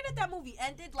Perry. That way that movie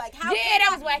ended, like, how... Yeah,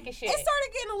 that was whack as shit. It started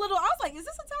getting a little... I was like, is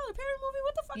this a Tyler Perry movie?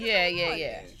 What the fuck is going on?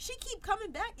 Yeah. She keep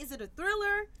coming back. Is it a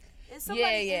thriller? Is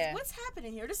somebody, what's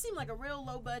happening here? This seemed like a real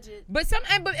low budget. But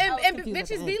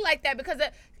bitches be like that because,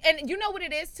 and you know what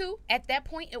it is too? At that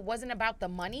point, it wasn't about the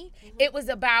money. It was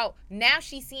about now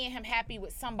she's seeing him happy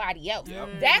with somebody else.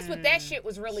 That's what that shit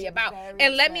was really about.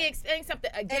 And let me explain something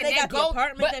again. And they got the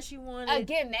apartment that she wanted.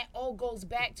 Again, that all goes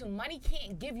back to money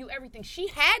can't give you everything. She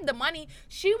had the money.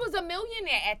 She was a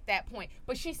millionaire at that point,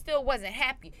 but she still wasn't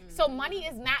happy. So money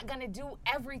is not gonna do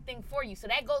everything for you. So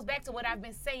that goes back to what I've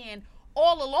been saying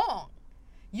all along.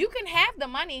 You can have the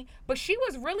money, but she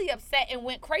was really upset and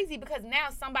went crazy because now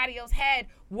somebody else had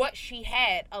what she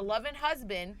had, a loving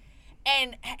husband,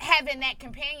 and having that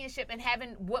companionship and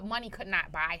having what money could not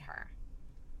buy her.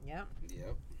 Yep.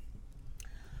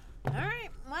 All right.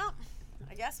 Well,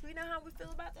 I guess we know how we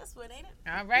feel about this one, ain't it?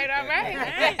 All right.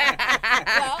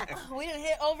 Well, we done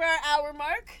hit over our hour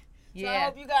mark. So I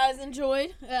hope you guys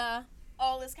enjoyed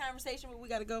all this conversation. But we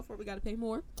got to go for it. We got to pay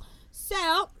more.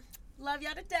 So, love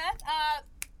y'all to death.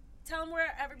 Tell them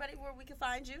where we can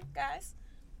find you, guys.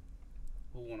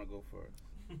 Who want to go first?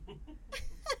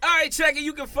 All right, check it.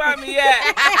 You can find me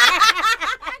at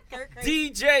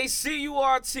DJ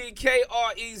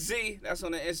CURTKREZ. That's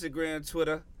on the Instagram,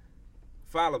 Twitter.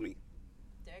 Follow me.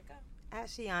 There you go. At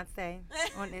Shionce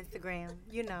on Instagram.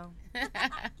 You know. Keep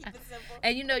it simple.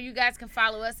 And you know you guys can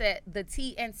follow us at the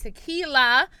Tea and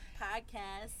Tequila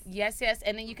Podcast. Yes.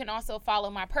 And then you can also follow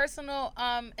my personal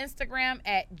Instagram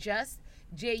at just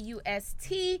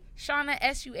JUST Shauna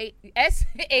SHUNA.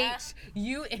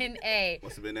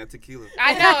 Must have been that tequila.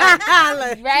 I know.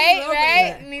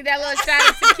 right? Need that little shot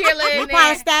of tequila in there.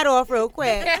 Polish that off real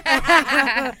quick.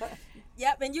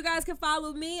 Yep, and you guys can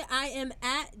follow me. I am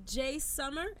at J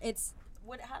Summer. It's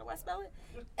how do I spell it?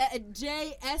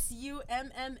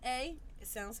 JSUMMA. It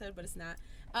sounds good, but it's not.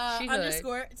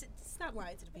 Underscore. Stop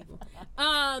lying to the people.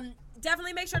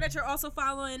 Definitely make sure that you're also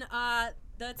following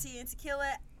the Tea and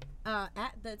Tequila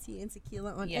at the Tea and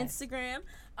Tequila on Instagram.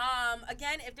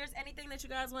 Again, if there's anything that you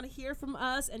guys want to hear from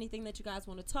us, anything that you guys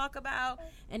want to talk about,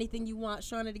 anything you want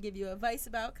Shauna to give you advice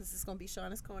about, because it's going to be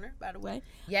Shauna's Corner, by the way.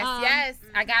 Yes.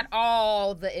 I got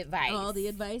all the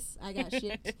advice. I got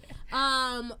shit.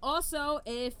 Also,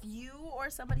 if you or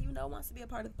somebody you know wants to be a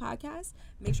part of the podcast,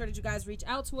 make sure that you guys reach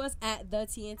out to us at the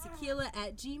Tea and Tequila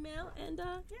at Gmail. And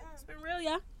it's been real,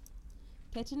 yeah.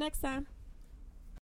 Catch you next time.